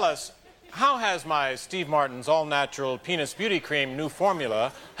 tell us, how has my Steve Martin's all-natural penis beauty cream new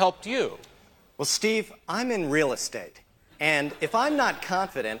formula helped you? Well, Steve, I'm in real estate. And if I'm not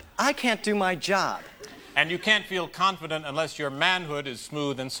confident, I can't do my job. And you can't feel confident unless your manhood is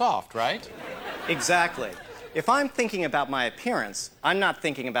smooth and soft, right? Exactly. If I'm thinking about my appearance, I'm not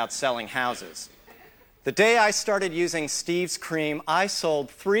thinking about selling houses. The day I started using Steve's cream, I sold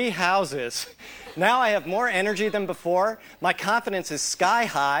 3 houses. Now I have more energy than before. My confidence is sky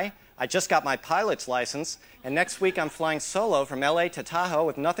high. I just got my pilot's license. And next week I'm flying solo from LA to Tahoe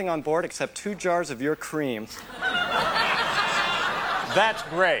with nothing on board except 2 jars of your cream. That's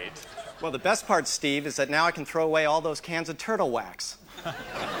great. Well, the best part, Steve, is that now I can throw away all those cans of turtle wax.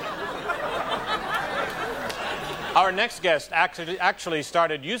 Our next guest actually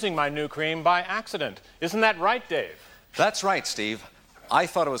started using my new cream by accident. Isn't that right, Dave? That's right, Steve. I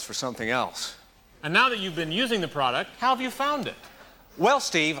thought it was for something else. And now that you've been using the product, how have you found it? Well,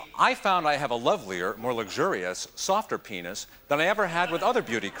 Steve, I found I have a lovelier, more luxurious, softer penis than I ever had with other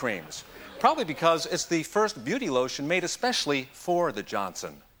beauty creams. Probably because it's the first beauty lotion made especially for the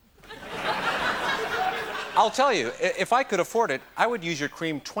Johnson. I'll tell you, if I could afford it, I would use your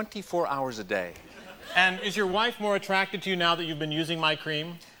cream 24 hours a day. And is your wife more attracted to you now that you've been using my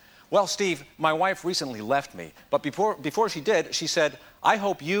cream? Well, Steve, my wife recently left me, but before she did, she said, I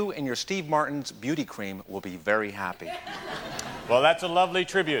hope you and your Steve Martin's beauty cream will be very happy. Well, that's a lovely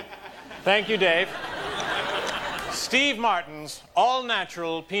tribute. Thank you, Dave. Steve Martin's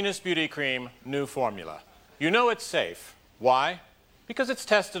all-natural penis beauty cream, new formula. You know it's safe. Why? Because it's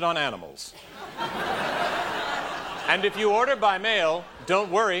tested on animals. And if you order by mail,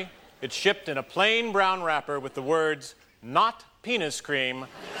 don't worry. It's shipped in a plain brown wrapper with the words, "Not penis cream,"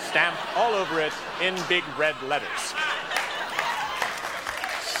 stamped all over it in big red letters.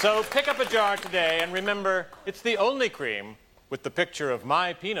 So pick up a jar today and remember, it's the only cream with the picture of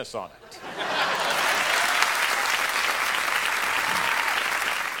my penis on it.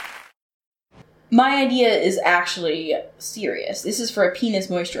 My idea is actually serious. This is for a penis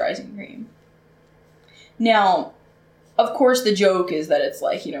moisturizing cream. Now, of course the joke is that it's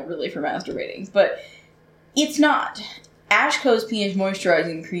like, really for masturbating, but it's not. Ashco's penis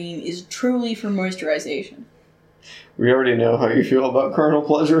moisturizing cream is truly for moisturization. We already know how you feel about carnal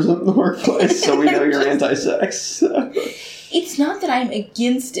pleasures in the workplace, so we know you're anti-sex. So. It's not that I'm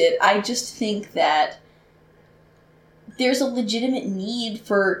against it, I just think that there's a legitimate need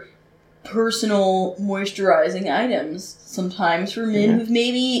for personal moisturizing items sometimes for men who've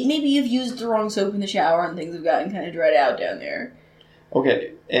maybe you've used the wrong soap in the shower and things have gotten kind of dried out down there.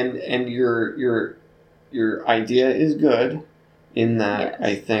 Okay, and your idea is good in that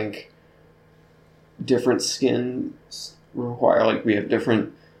I think different skins require, like, we have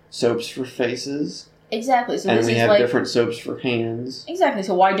different soaps for faces. Exactly. So and this we is have like, different soaps for hands. Exactly.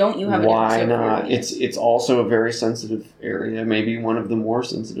 So why don't you have a different soap Why for not? your hands? It's also a very sensitive area, maybe one of the more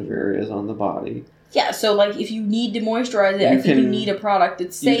sensitive areas on the body. Yeah, so like if you need to moisturize it, I think you need a product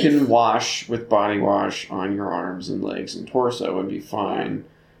that's safe. You can wash with body wash on your arms and legs and torso and be fine.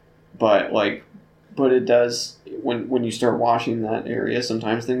 But it does, when you start washing that area,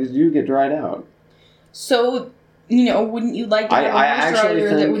 sometimes things do get dried out. So, wouldn't you like to have a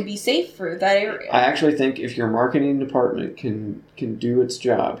moisturizer that would be safe for that area? I actually think if your marketing department can do its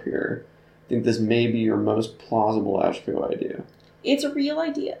job here, I think this may be your most plausible Ashco idea. It's a real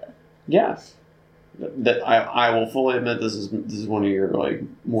idea. Yeah. That I will fully admit this is one of your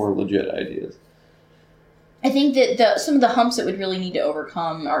more legit ideas. I think that some of the humps that would really need to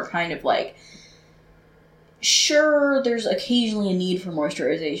overcome are kind of like, sure, there's occasionally a need for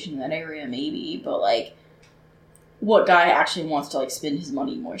moisturization in that area, maybe, but what guy actually wants to spend his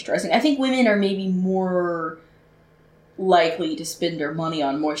money moisturizing? I think women are maybe more likely to spend their money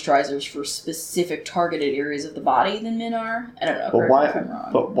on moisturizers for specific targeted areas of the body than men are. I don't know. But correct me if I'm wrong.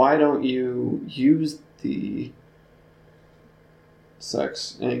 But why don't you use the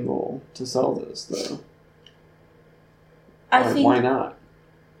sex angle to sell this, though? Why not?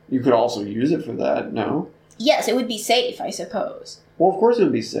 You could also use it for that, no? Yes, it would be safe, I suppose. Well, of course it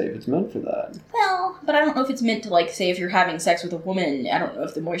would be safe. It's meant for that. Well, but I don't know if it's meant to, say, if you're having sex with a woman, I don't know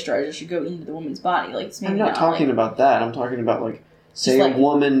if the moisturizer should go into the woman's body. It's maybe I'm not talking about that. I'm talking about, say a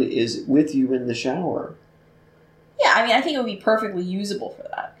woman is with you in the shower. Yeah, I think it would be perfectly usable for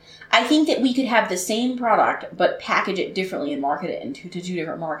that. I think that we could have the same product, but package it differently and market it to two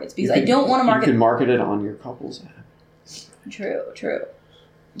different markets. Because I don't want to market... You could market it on your couple's app. True.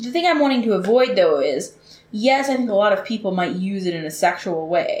 The thing I'm wanting to avoid, though, is... Yes, I think a lot of people might use it in a sexual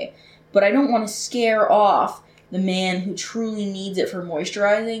way, but I don't want to scare off the man who truly needs it for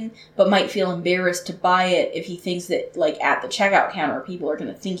moisturizing, but might feel embarrassed to buy it if he thinks that, at the checkout counter, people are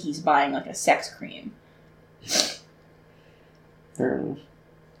going to think he's buying, a sex cream. Fair enough.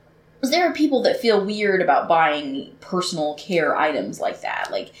 Because there are people that feel weird about buying personal care items like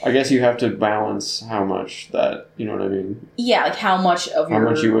that. I guess you have to balance how much that, you know what I mean? Yeah, how much of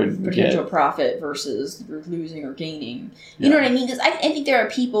you would potential get. Profit versus losing or gaining. You know what I mean? Because I think there are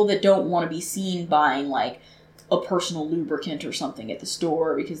people that don't want to be seen buying, a personal lubricant or something at the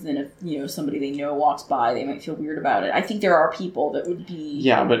store, because then if, somebody they know walks by, they might feel weird about it. I think there are people that would be...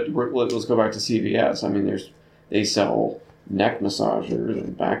 Yeah, but let's go back to CVS. I mean, they sell neck massagers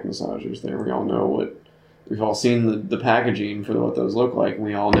and back massagers there. We all know we've all seen the packaging for what those look like, and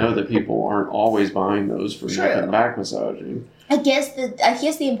we all know that people aren't always buying those for neck and back massaging. I guess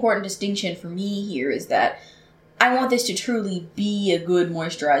the important distinction for me here is that I want this to truly be a good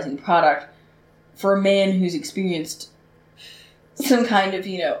moisturizing product for a man who's experienced some kind of,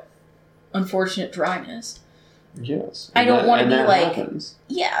 unfortunate dryness. Yes. I don't want to be happens.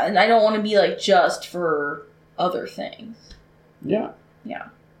 Yeah, and I don't want to be just for other things. Yeah. Yeah.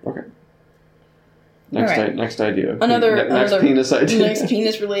 Okay. Next idea. Another penis idea. Next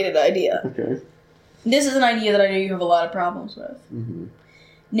penis related idea. Okay. This is an idea that I know you have a lot of problems with. Mm-hmm.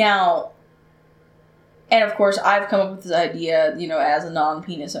 Now, and of course, I've come up with this idea, as a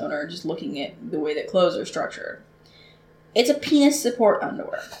non-penis owner, just looking at the way that clothes are structured. It's a penis support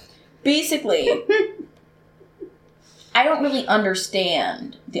underwear. Basically, I don't really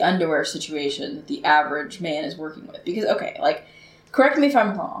understand the underwear situation that the average man is working with. Because, okay, correct me if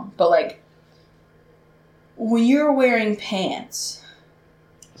I'm wrong, but, when you're wearing pants...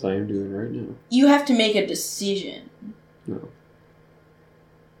 As I am doing right now. You have to make a decision. No.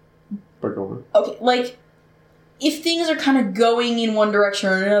 But go on. Okay, if things are kind of going in one direction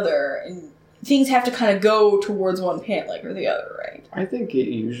or another, and things have to kind of go towards one pant leg or the other, right? I think it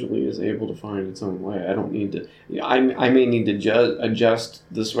usually is able to find its own way. I don't need to... I may need to adjust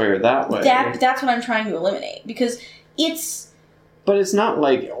this way or that way. That's what I'm trying to eliminate, because it's... But it's not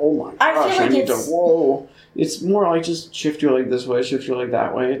like, oh my gosh, I need to... Whoa. It's more like just shift your leg this way, shift your leg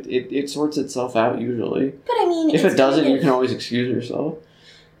that way. It sorts itself out usually. But I mean... If it doesn't, you can always excuse yourself.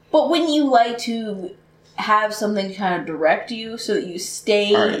 But wouldn't you like to have something to kind of direct you so that you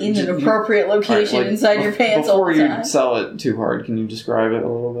stay in an appropriate location inside your pants all the time? Before you sell it too hard, can you describe it a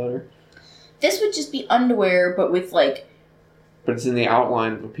little better? This would just be underwear, but with like... But it's in the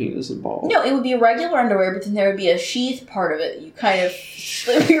outline of a penis and ball. No, it would be a regular underwear, but then there would be a sheath part of it that you kind of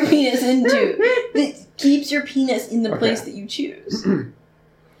slip your penis into that keeps your penis in the place that you choose.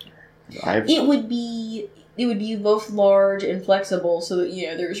 It would be both large and flexible, so that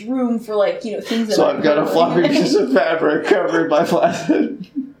there's room for things that. So I've got a floppy piece of fabric covered by flaccid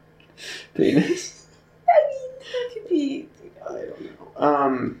penis. I mean, that could be. I don't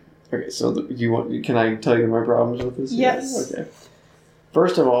know. Okay, so can I tell you my problems with this? Yes. Okay.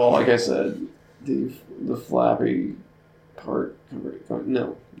 First of all, like I said, the flappy part covered.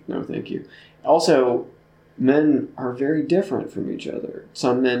 No, thank you. Also, men are very different from each other.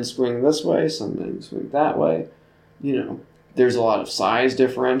 Some men swing this way, some men swing that way. There's a lot of size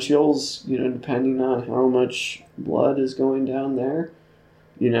differentials, depending on how much blood is going down there.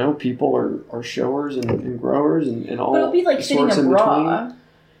 People are showers and growers and all. But it'll be like fitting a bra. Between.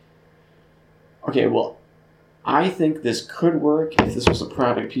 Okay, well, I think this could work if this was a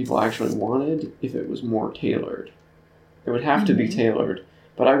product people actually wanted, if it was more tailored. It would have to be tailored.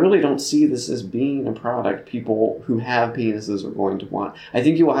 But I really don't see this as being a product people who have penises are going to want. I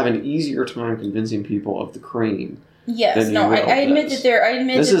think you will have an easier time convincing people of the cream. Yes, I admit that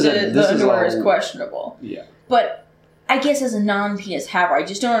the underwear is questionable. Yeah. But I guess as a non-penis haver, I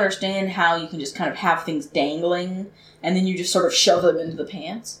just don't understand how you can just kind of have things dangling and then you just sort of shove them into the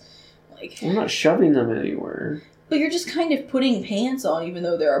pants. I'm not shoving them anywhere. But you're just kind of putting pants on, even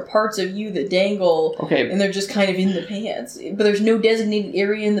though there are parts of you that dangle, and they're just kind of in the pants. But there's no designated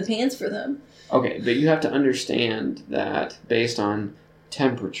area in the pants for them. Okay, but you have to understand that based on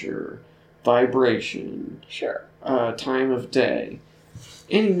temperature, vibration, time of day,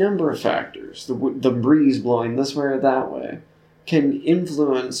 any number of factors, the breeze blowing this way or that way, can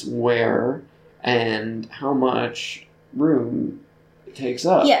influence where and how much room it takes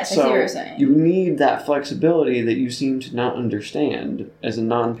up. Yes, I see what you're saying. You need that flexibility that you seem to not understand as a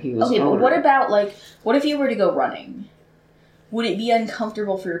non-penis owner. Okay, but what about, what if you were to go running? Would it be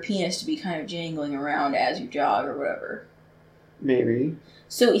uncomfortable for your penis to be kind of jangling around as you jog or whatever? Maybe.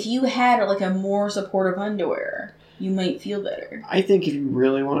 So if you had, a more supportive underwear, you might feel better. I think if you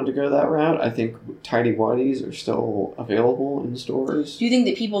really wanted to go that route, I think tighty whities are still available in stores. Do you think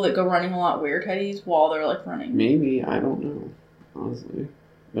that people that go running a lot wear tighties while they're, running? Maybe. I don't know. Honestly,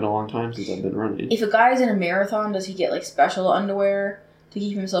 been a long time since I've been running. If a guy's in a marathon, does he get special underwear to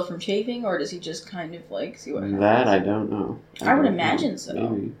keep himself from chafing, or does he just kind of see what happens? That I don't know. I would imagine so.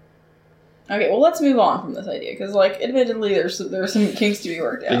 Maybe. Okay, well, let's move on from this idea because, admittedly, there are some kinks to be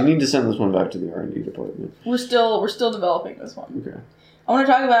worked out. You need to send this one back to the R&D department. We're still developing this one. Okay. I want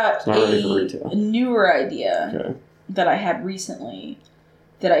to talk about a newer idea that I had recently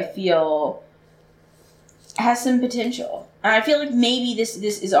that I feel has some potential. And I feel like maybe this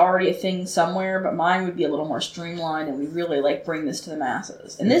is already a thing somewhere, but mine would be a little more streamlined, and we really bring this to the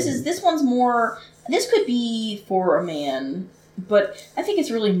masses. And this one's more. This could be for a man, but I think it's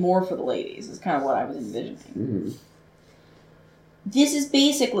really more for the ladies. Is kind of what I was envisioning. Mm-hmm. This is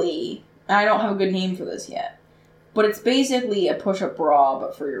basically. I don't have a good name for this yet, but it's basically a push-up bra,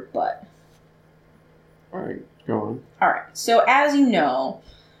 but for your butt. All right, go on. All right. So as you know.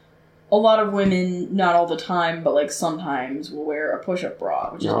 A lot of women, not all the time, but sometimes will wear a push-up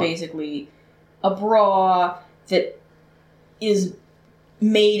bra, which is basically a bra that is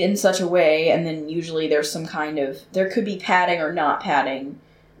made in such a way, and then usually there's some kind of, there could be padding or not padding,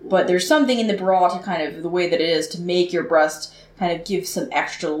 but there's something in the bra to kind of, the way that it is, to make your breast kind of give some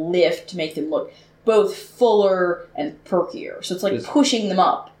extra lift to make them look both fuller and perkier. So it's pushing them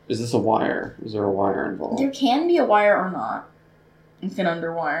up. Is this a wire? Is there a wire involved? There can be a wire or not. It's an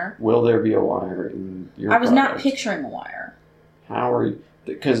underwire. Will there be a wire in your I was product? not picturing a wire. How are you...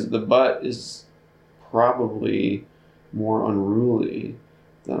 Because the butt is probably more unruly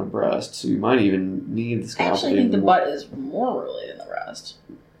than a breast, so you might even need the scalpel. I actually think the butt is more unruly than the breast.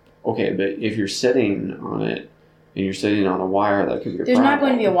 Okay, but if you're sitting on it, and you're sitting on a wire, that could be a problem. There's not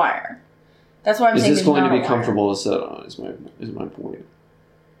going to be a wire. That's why I'm saying there's not a wire. Is this going to be comfortable comfortable to sit on, is my point.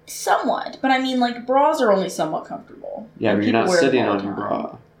 Somewhat. But I mean, bras are only somewhat comfortable. Yeah, but you're not sitting on your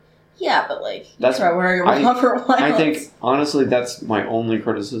bra. Yeah, but like, you try wearing a bra for a while. I think, honestly, that's my only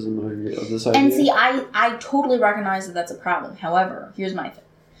criticism of this idea. And see, I totally recognize that that's a problem. However, here's my thing.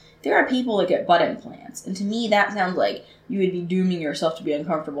 There are people that get butt implants, and to me that sounds like you would be dooming yourself to be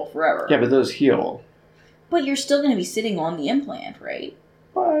uncomfortable forever. Yeah, but those heal. But you're still going to be sitting on the implant, right?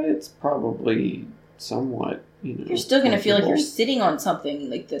 But it's probably somewhat, You're still going to feel like you're sitting on something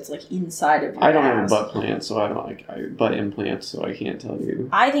like that's like inside of your I don't ass. have a butt implant, so I don't butt implants, so I can't tell you.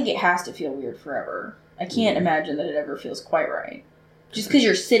 I think it has to feel weird forever. I can't imagine that it ever feels quite right. Just because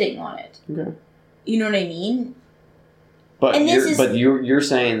you're sitting on it. Okay. You know what I mean? But you're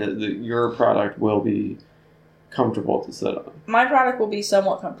saying that your product will be comfortable to sit on. My product will be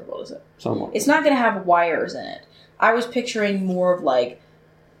somewhat comfortable to sit. Somewhat. It's not going to have wires in it. I was picturing more of like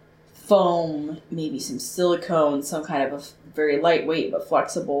foam, maybe some silicone, some kind of a very lightweight but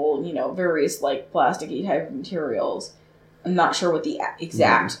flexible, various like plasticky type of materials. I'm not sure what the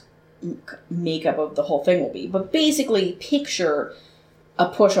exact makeup of the whole thing will be, but basically picture a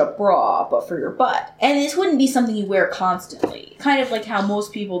push-up bra, but for your butt. And this wouldn't be something you wear constantly. Kind of like how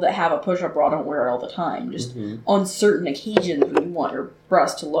most people that have a push-up bra don't wear it all the time. Just on certain occasions when you want your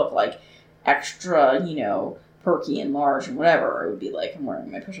breast to look like extra, perky and large and whatever, it would be like, I'm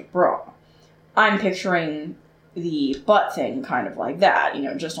wearing my push-up bra. I'm picturing the butt thing kind of like that,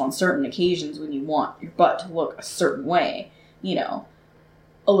 just on certain occasions when you want your butt to look a certain way, a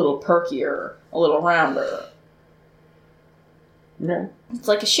little perkier, a little rounder. Yeah. It's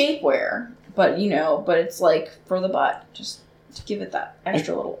like a shapewear, but it's like for the butt, just to give it that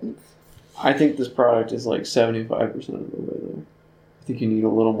extra little oomph. I think this product is like 75% of the way there. I think you need a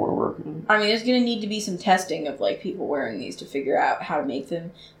little more work on it. I mean, there's going to need to be some testing of like people wearing these to figure out how to make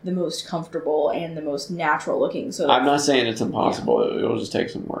them the most comfortable and the most natural looking. So I'm not saying it's impossible. Yeah. It'll just take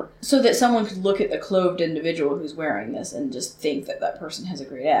some work. So that someone could look at the clothed individual who's wearing this and just think that that person has a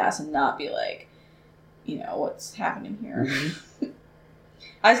great ass and not be like, what's happening here? Mm-hmm.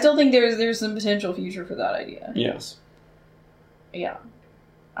 I still think there's some potential future for that idea. Yes. Yeah.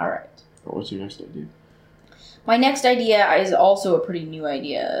 All right. What's your next idea? My next idea is also a pretty new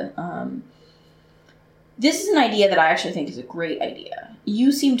idea. This is an idea that I actually think is a great idea.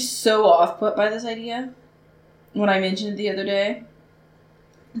 You seemed so off-put by this idea when I mentioned it the other day.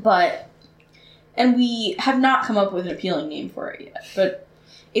 And we have not come up with an appealing name for it yet, but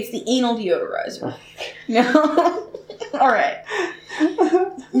it's the anal deodorizer. No? All right.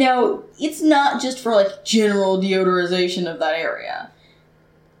 Now, it's not just for, like, general deodorization of that area.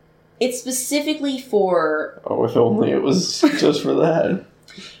 It's specifically for... Oh, if only it was just for that.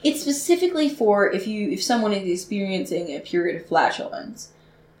 It's specifically for if someone is experiencing a period of flatulence.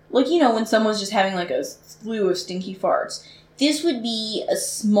 Like, when someone's just having, like, a slew of stinky farts. This would be a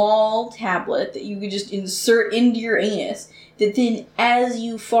small tablet that you could just insert into your anus, that then as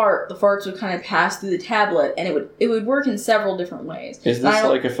you fart, the farts would kind of pass through the tablet, and it would work in several different ways. Is this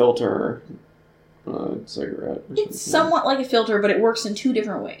like a filter cigarette? It's somewhat like a filter, but it works in two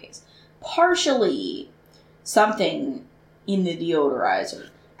different ways. Partially, something in the deodorizer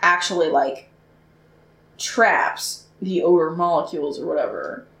actually, like, traps the odor molecules or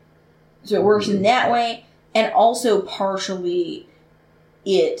whatever. So it works in that way, and also partially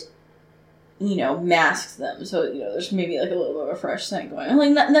it, masks them. So, there's maybe like a little bit of a fresh scent going on.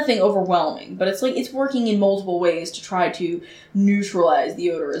 Like, nothing overwhelming, but it's like, it's working in multiple ways to try to neutralize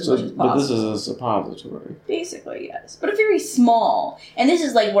the odor as much as possible. But this is a suppository. Basically, yes. But a very small. And this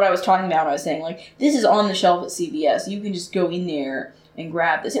is like what I was talking about when I was saying, like, this is on the shelf at CVS. You can just go in there and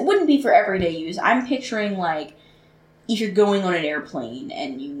grab this. It wouldn't be for everyday use. I'm picturing, like, if you're going on an airplane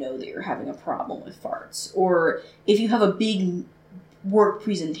and you know that you're having a problem with farts, or if you have a big work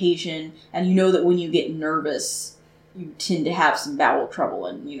presentation and you know that when you get nervous you tend to have some bowel trouble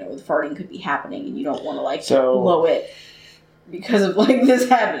and the farting could be happening and you don't want to blow it because of like this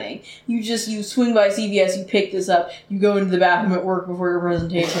happening. You swing by CVS, you pick this up, you go into the bathroom at work before your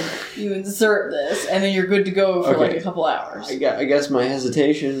presentation, you insert this, and then you're good to go for like a couple hours. I guess one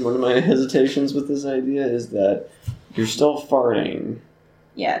of my hesitations with this idea is that you're still farting.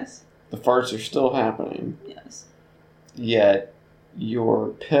 Yes. The farts are still happening. Yes. Yet your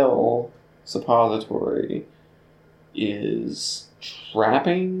pill suppository is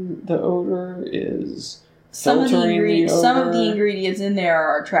trapping the odor, is filtering the odor. Some of the ingredients in there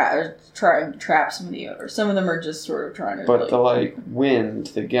are trying to trap some of the odor. Some of them are just sort of trying to... But the wind,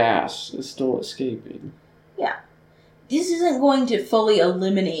 the gas, is still escaping. Yeah. This isn't going to fully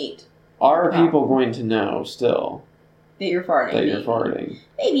eliminate... Are people going to know still... That you're farting.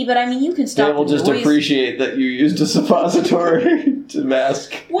 Maybe, but you can stop. They will just appreciate that you used a suppository to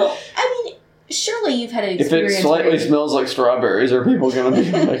mask. Well, surely you've had an experience. If it slightly smells like strawberries, are people going to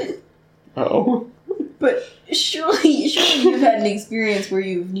be like... Oh. But surely you've had an experience where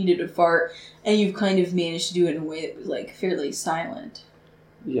you've needed to fart and you've kind of managed to do it in a way that was, like, fairly silent.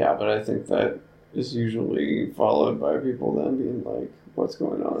 Yeah, but I think that is usually followed by people then being like, what's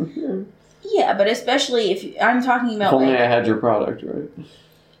going on here? Yeah, but especially if I'm talking about, if only like, I had your product, right?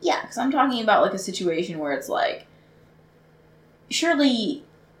 Yeah, because I'm talking about, like, a situation where it's like, surely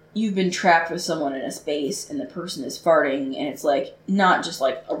you've been trapped with someone in a space and the person is farting and it's, like, not just,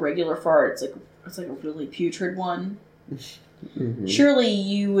 like, a regular fart, it's like a really putrid one. Mm-hmm. Surely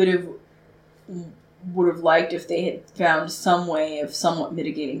you would have liked if they had found some way of somewhat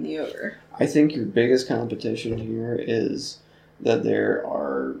mitigating the odor. I think your biggest competition here is that there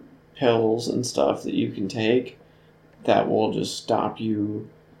are pills and stuff that you can take that will just stop you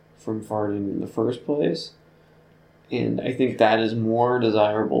from farting in the first place. And I think that is more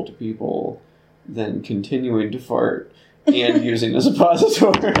desirable to people than continuing to fart and using a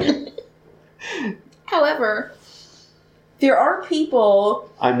suppository. However, there are people...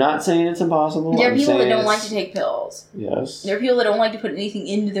 I'm not saying it's impossible. There are people that don't like to take pills. Yes. There are people that don't like to put anything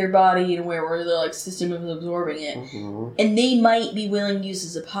into their body in a way where their, like, system is absorbing it. Uh-huh. And they might be willing to use a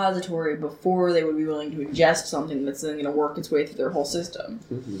suppository before they would be willing to ingest something that's then going to work its way through their whole system.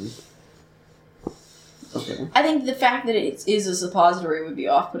 Mm-hmm. Okay. I think the fact that it is a suppository would be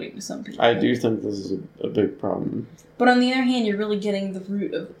off-putting to some people. I do think this is a big problem. But on the other hand, you're really getting the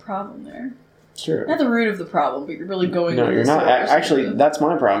root of the problem there. Sure. Not the root of the problem, but you're really going No, to you're the not. source. Actually, that's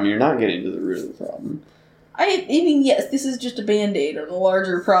my problem. You're not getting to the root of the problem. I mean, yes, this is just a band-aid on a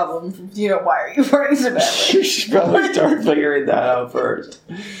larger problem. You know, why are you farting so badly? You should probably start figuring that out first.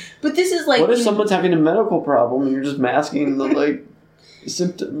 But this is like... What if someone's having a medical problem and you're just masking the, like,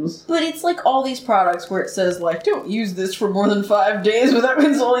 symptoms? But it's like all these products where it says, like, don't use this for more than 5 days without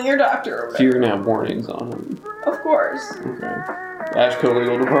consulting your doctor or whatever. So you're going to have warnings on them. Of course. Okay. Ash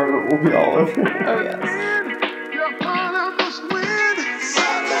Co-Legal Department will be all over. Oh, yes.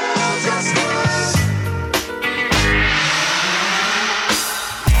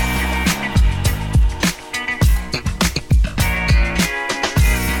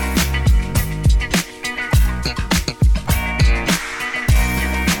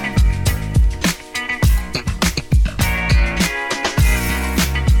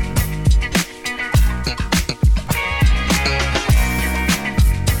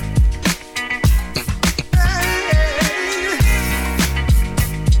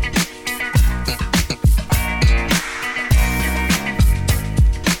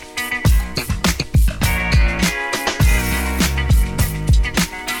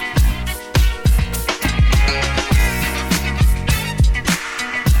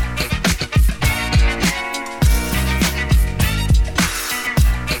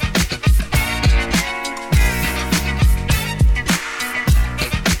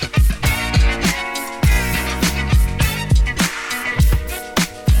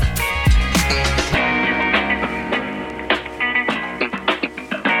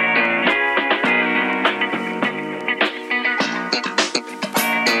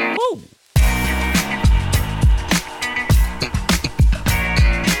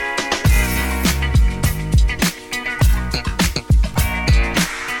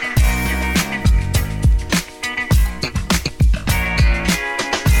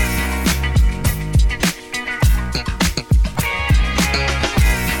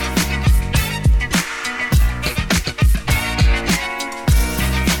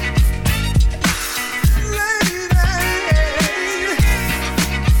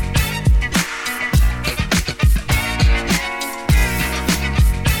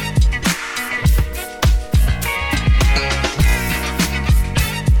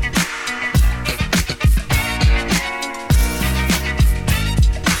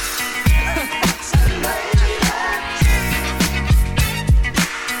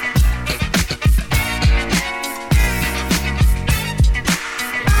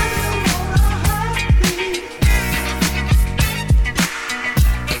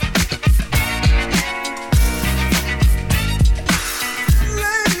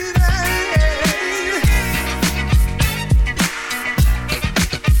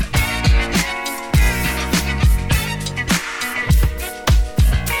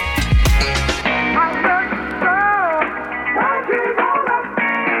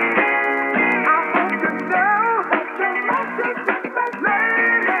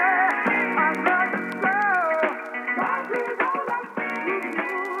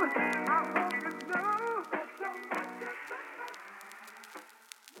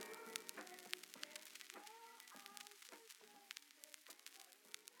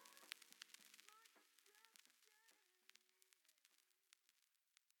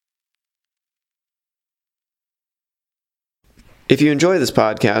 If you enjoy this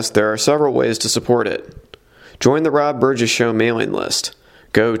podcast, there are several ways to support it. Join the Rob Burgess Show mailing list.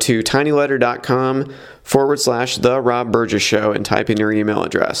 Go to tinyletter.com/The Rob Burgess Show and type in your email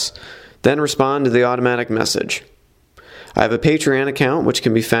address. Then respond to the automatic message. I have a Patreon account, which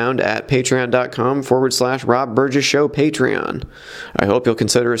can be found at patreon.com/Rob Burgess Show Patreon. I hope you'll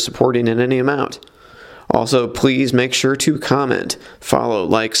consider supporting in any amount. Also, please make sure to comment, follow,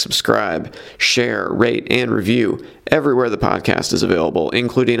 like, subscribe, share, rate, and review everywhere the podcast is available,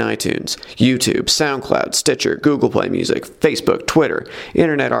 including iTunes, YouTube, SoundCloud, Stitcher, Google Play Music, Facebook, Twitter,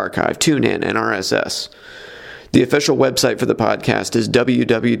 Internet Archive, TuneIn, and RSS. The official website for the podcast is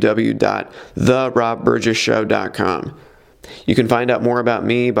www.therobburgessshow.com. You can find out more about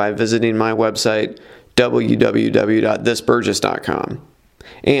me by visiting my website, www.thisburgess.com.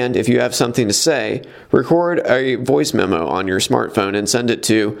 And if you have something to say, record a voice memo on your smartphone and send it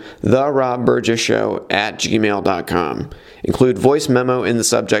to therobburgessshow@gmail.com. Include voice memo in the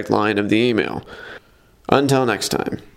subject line of the email. Until next time.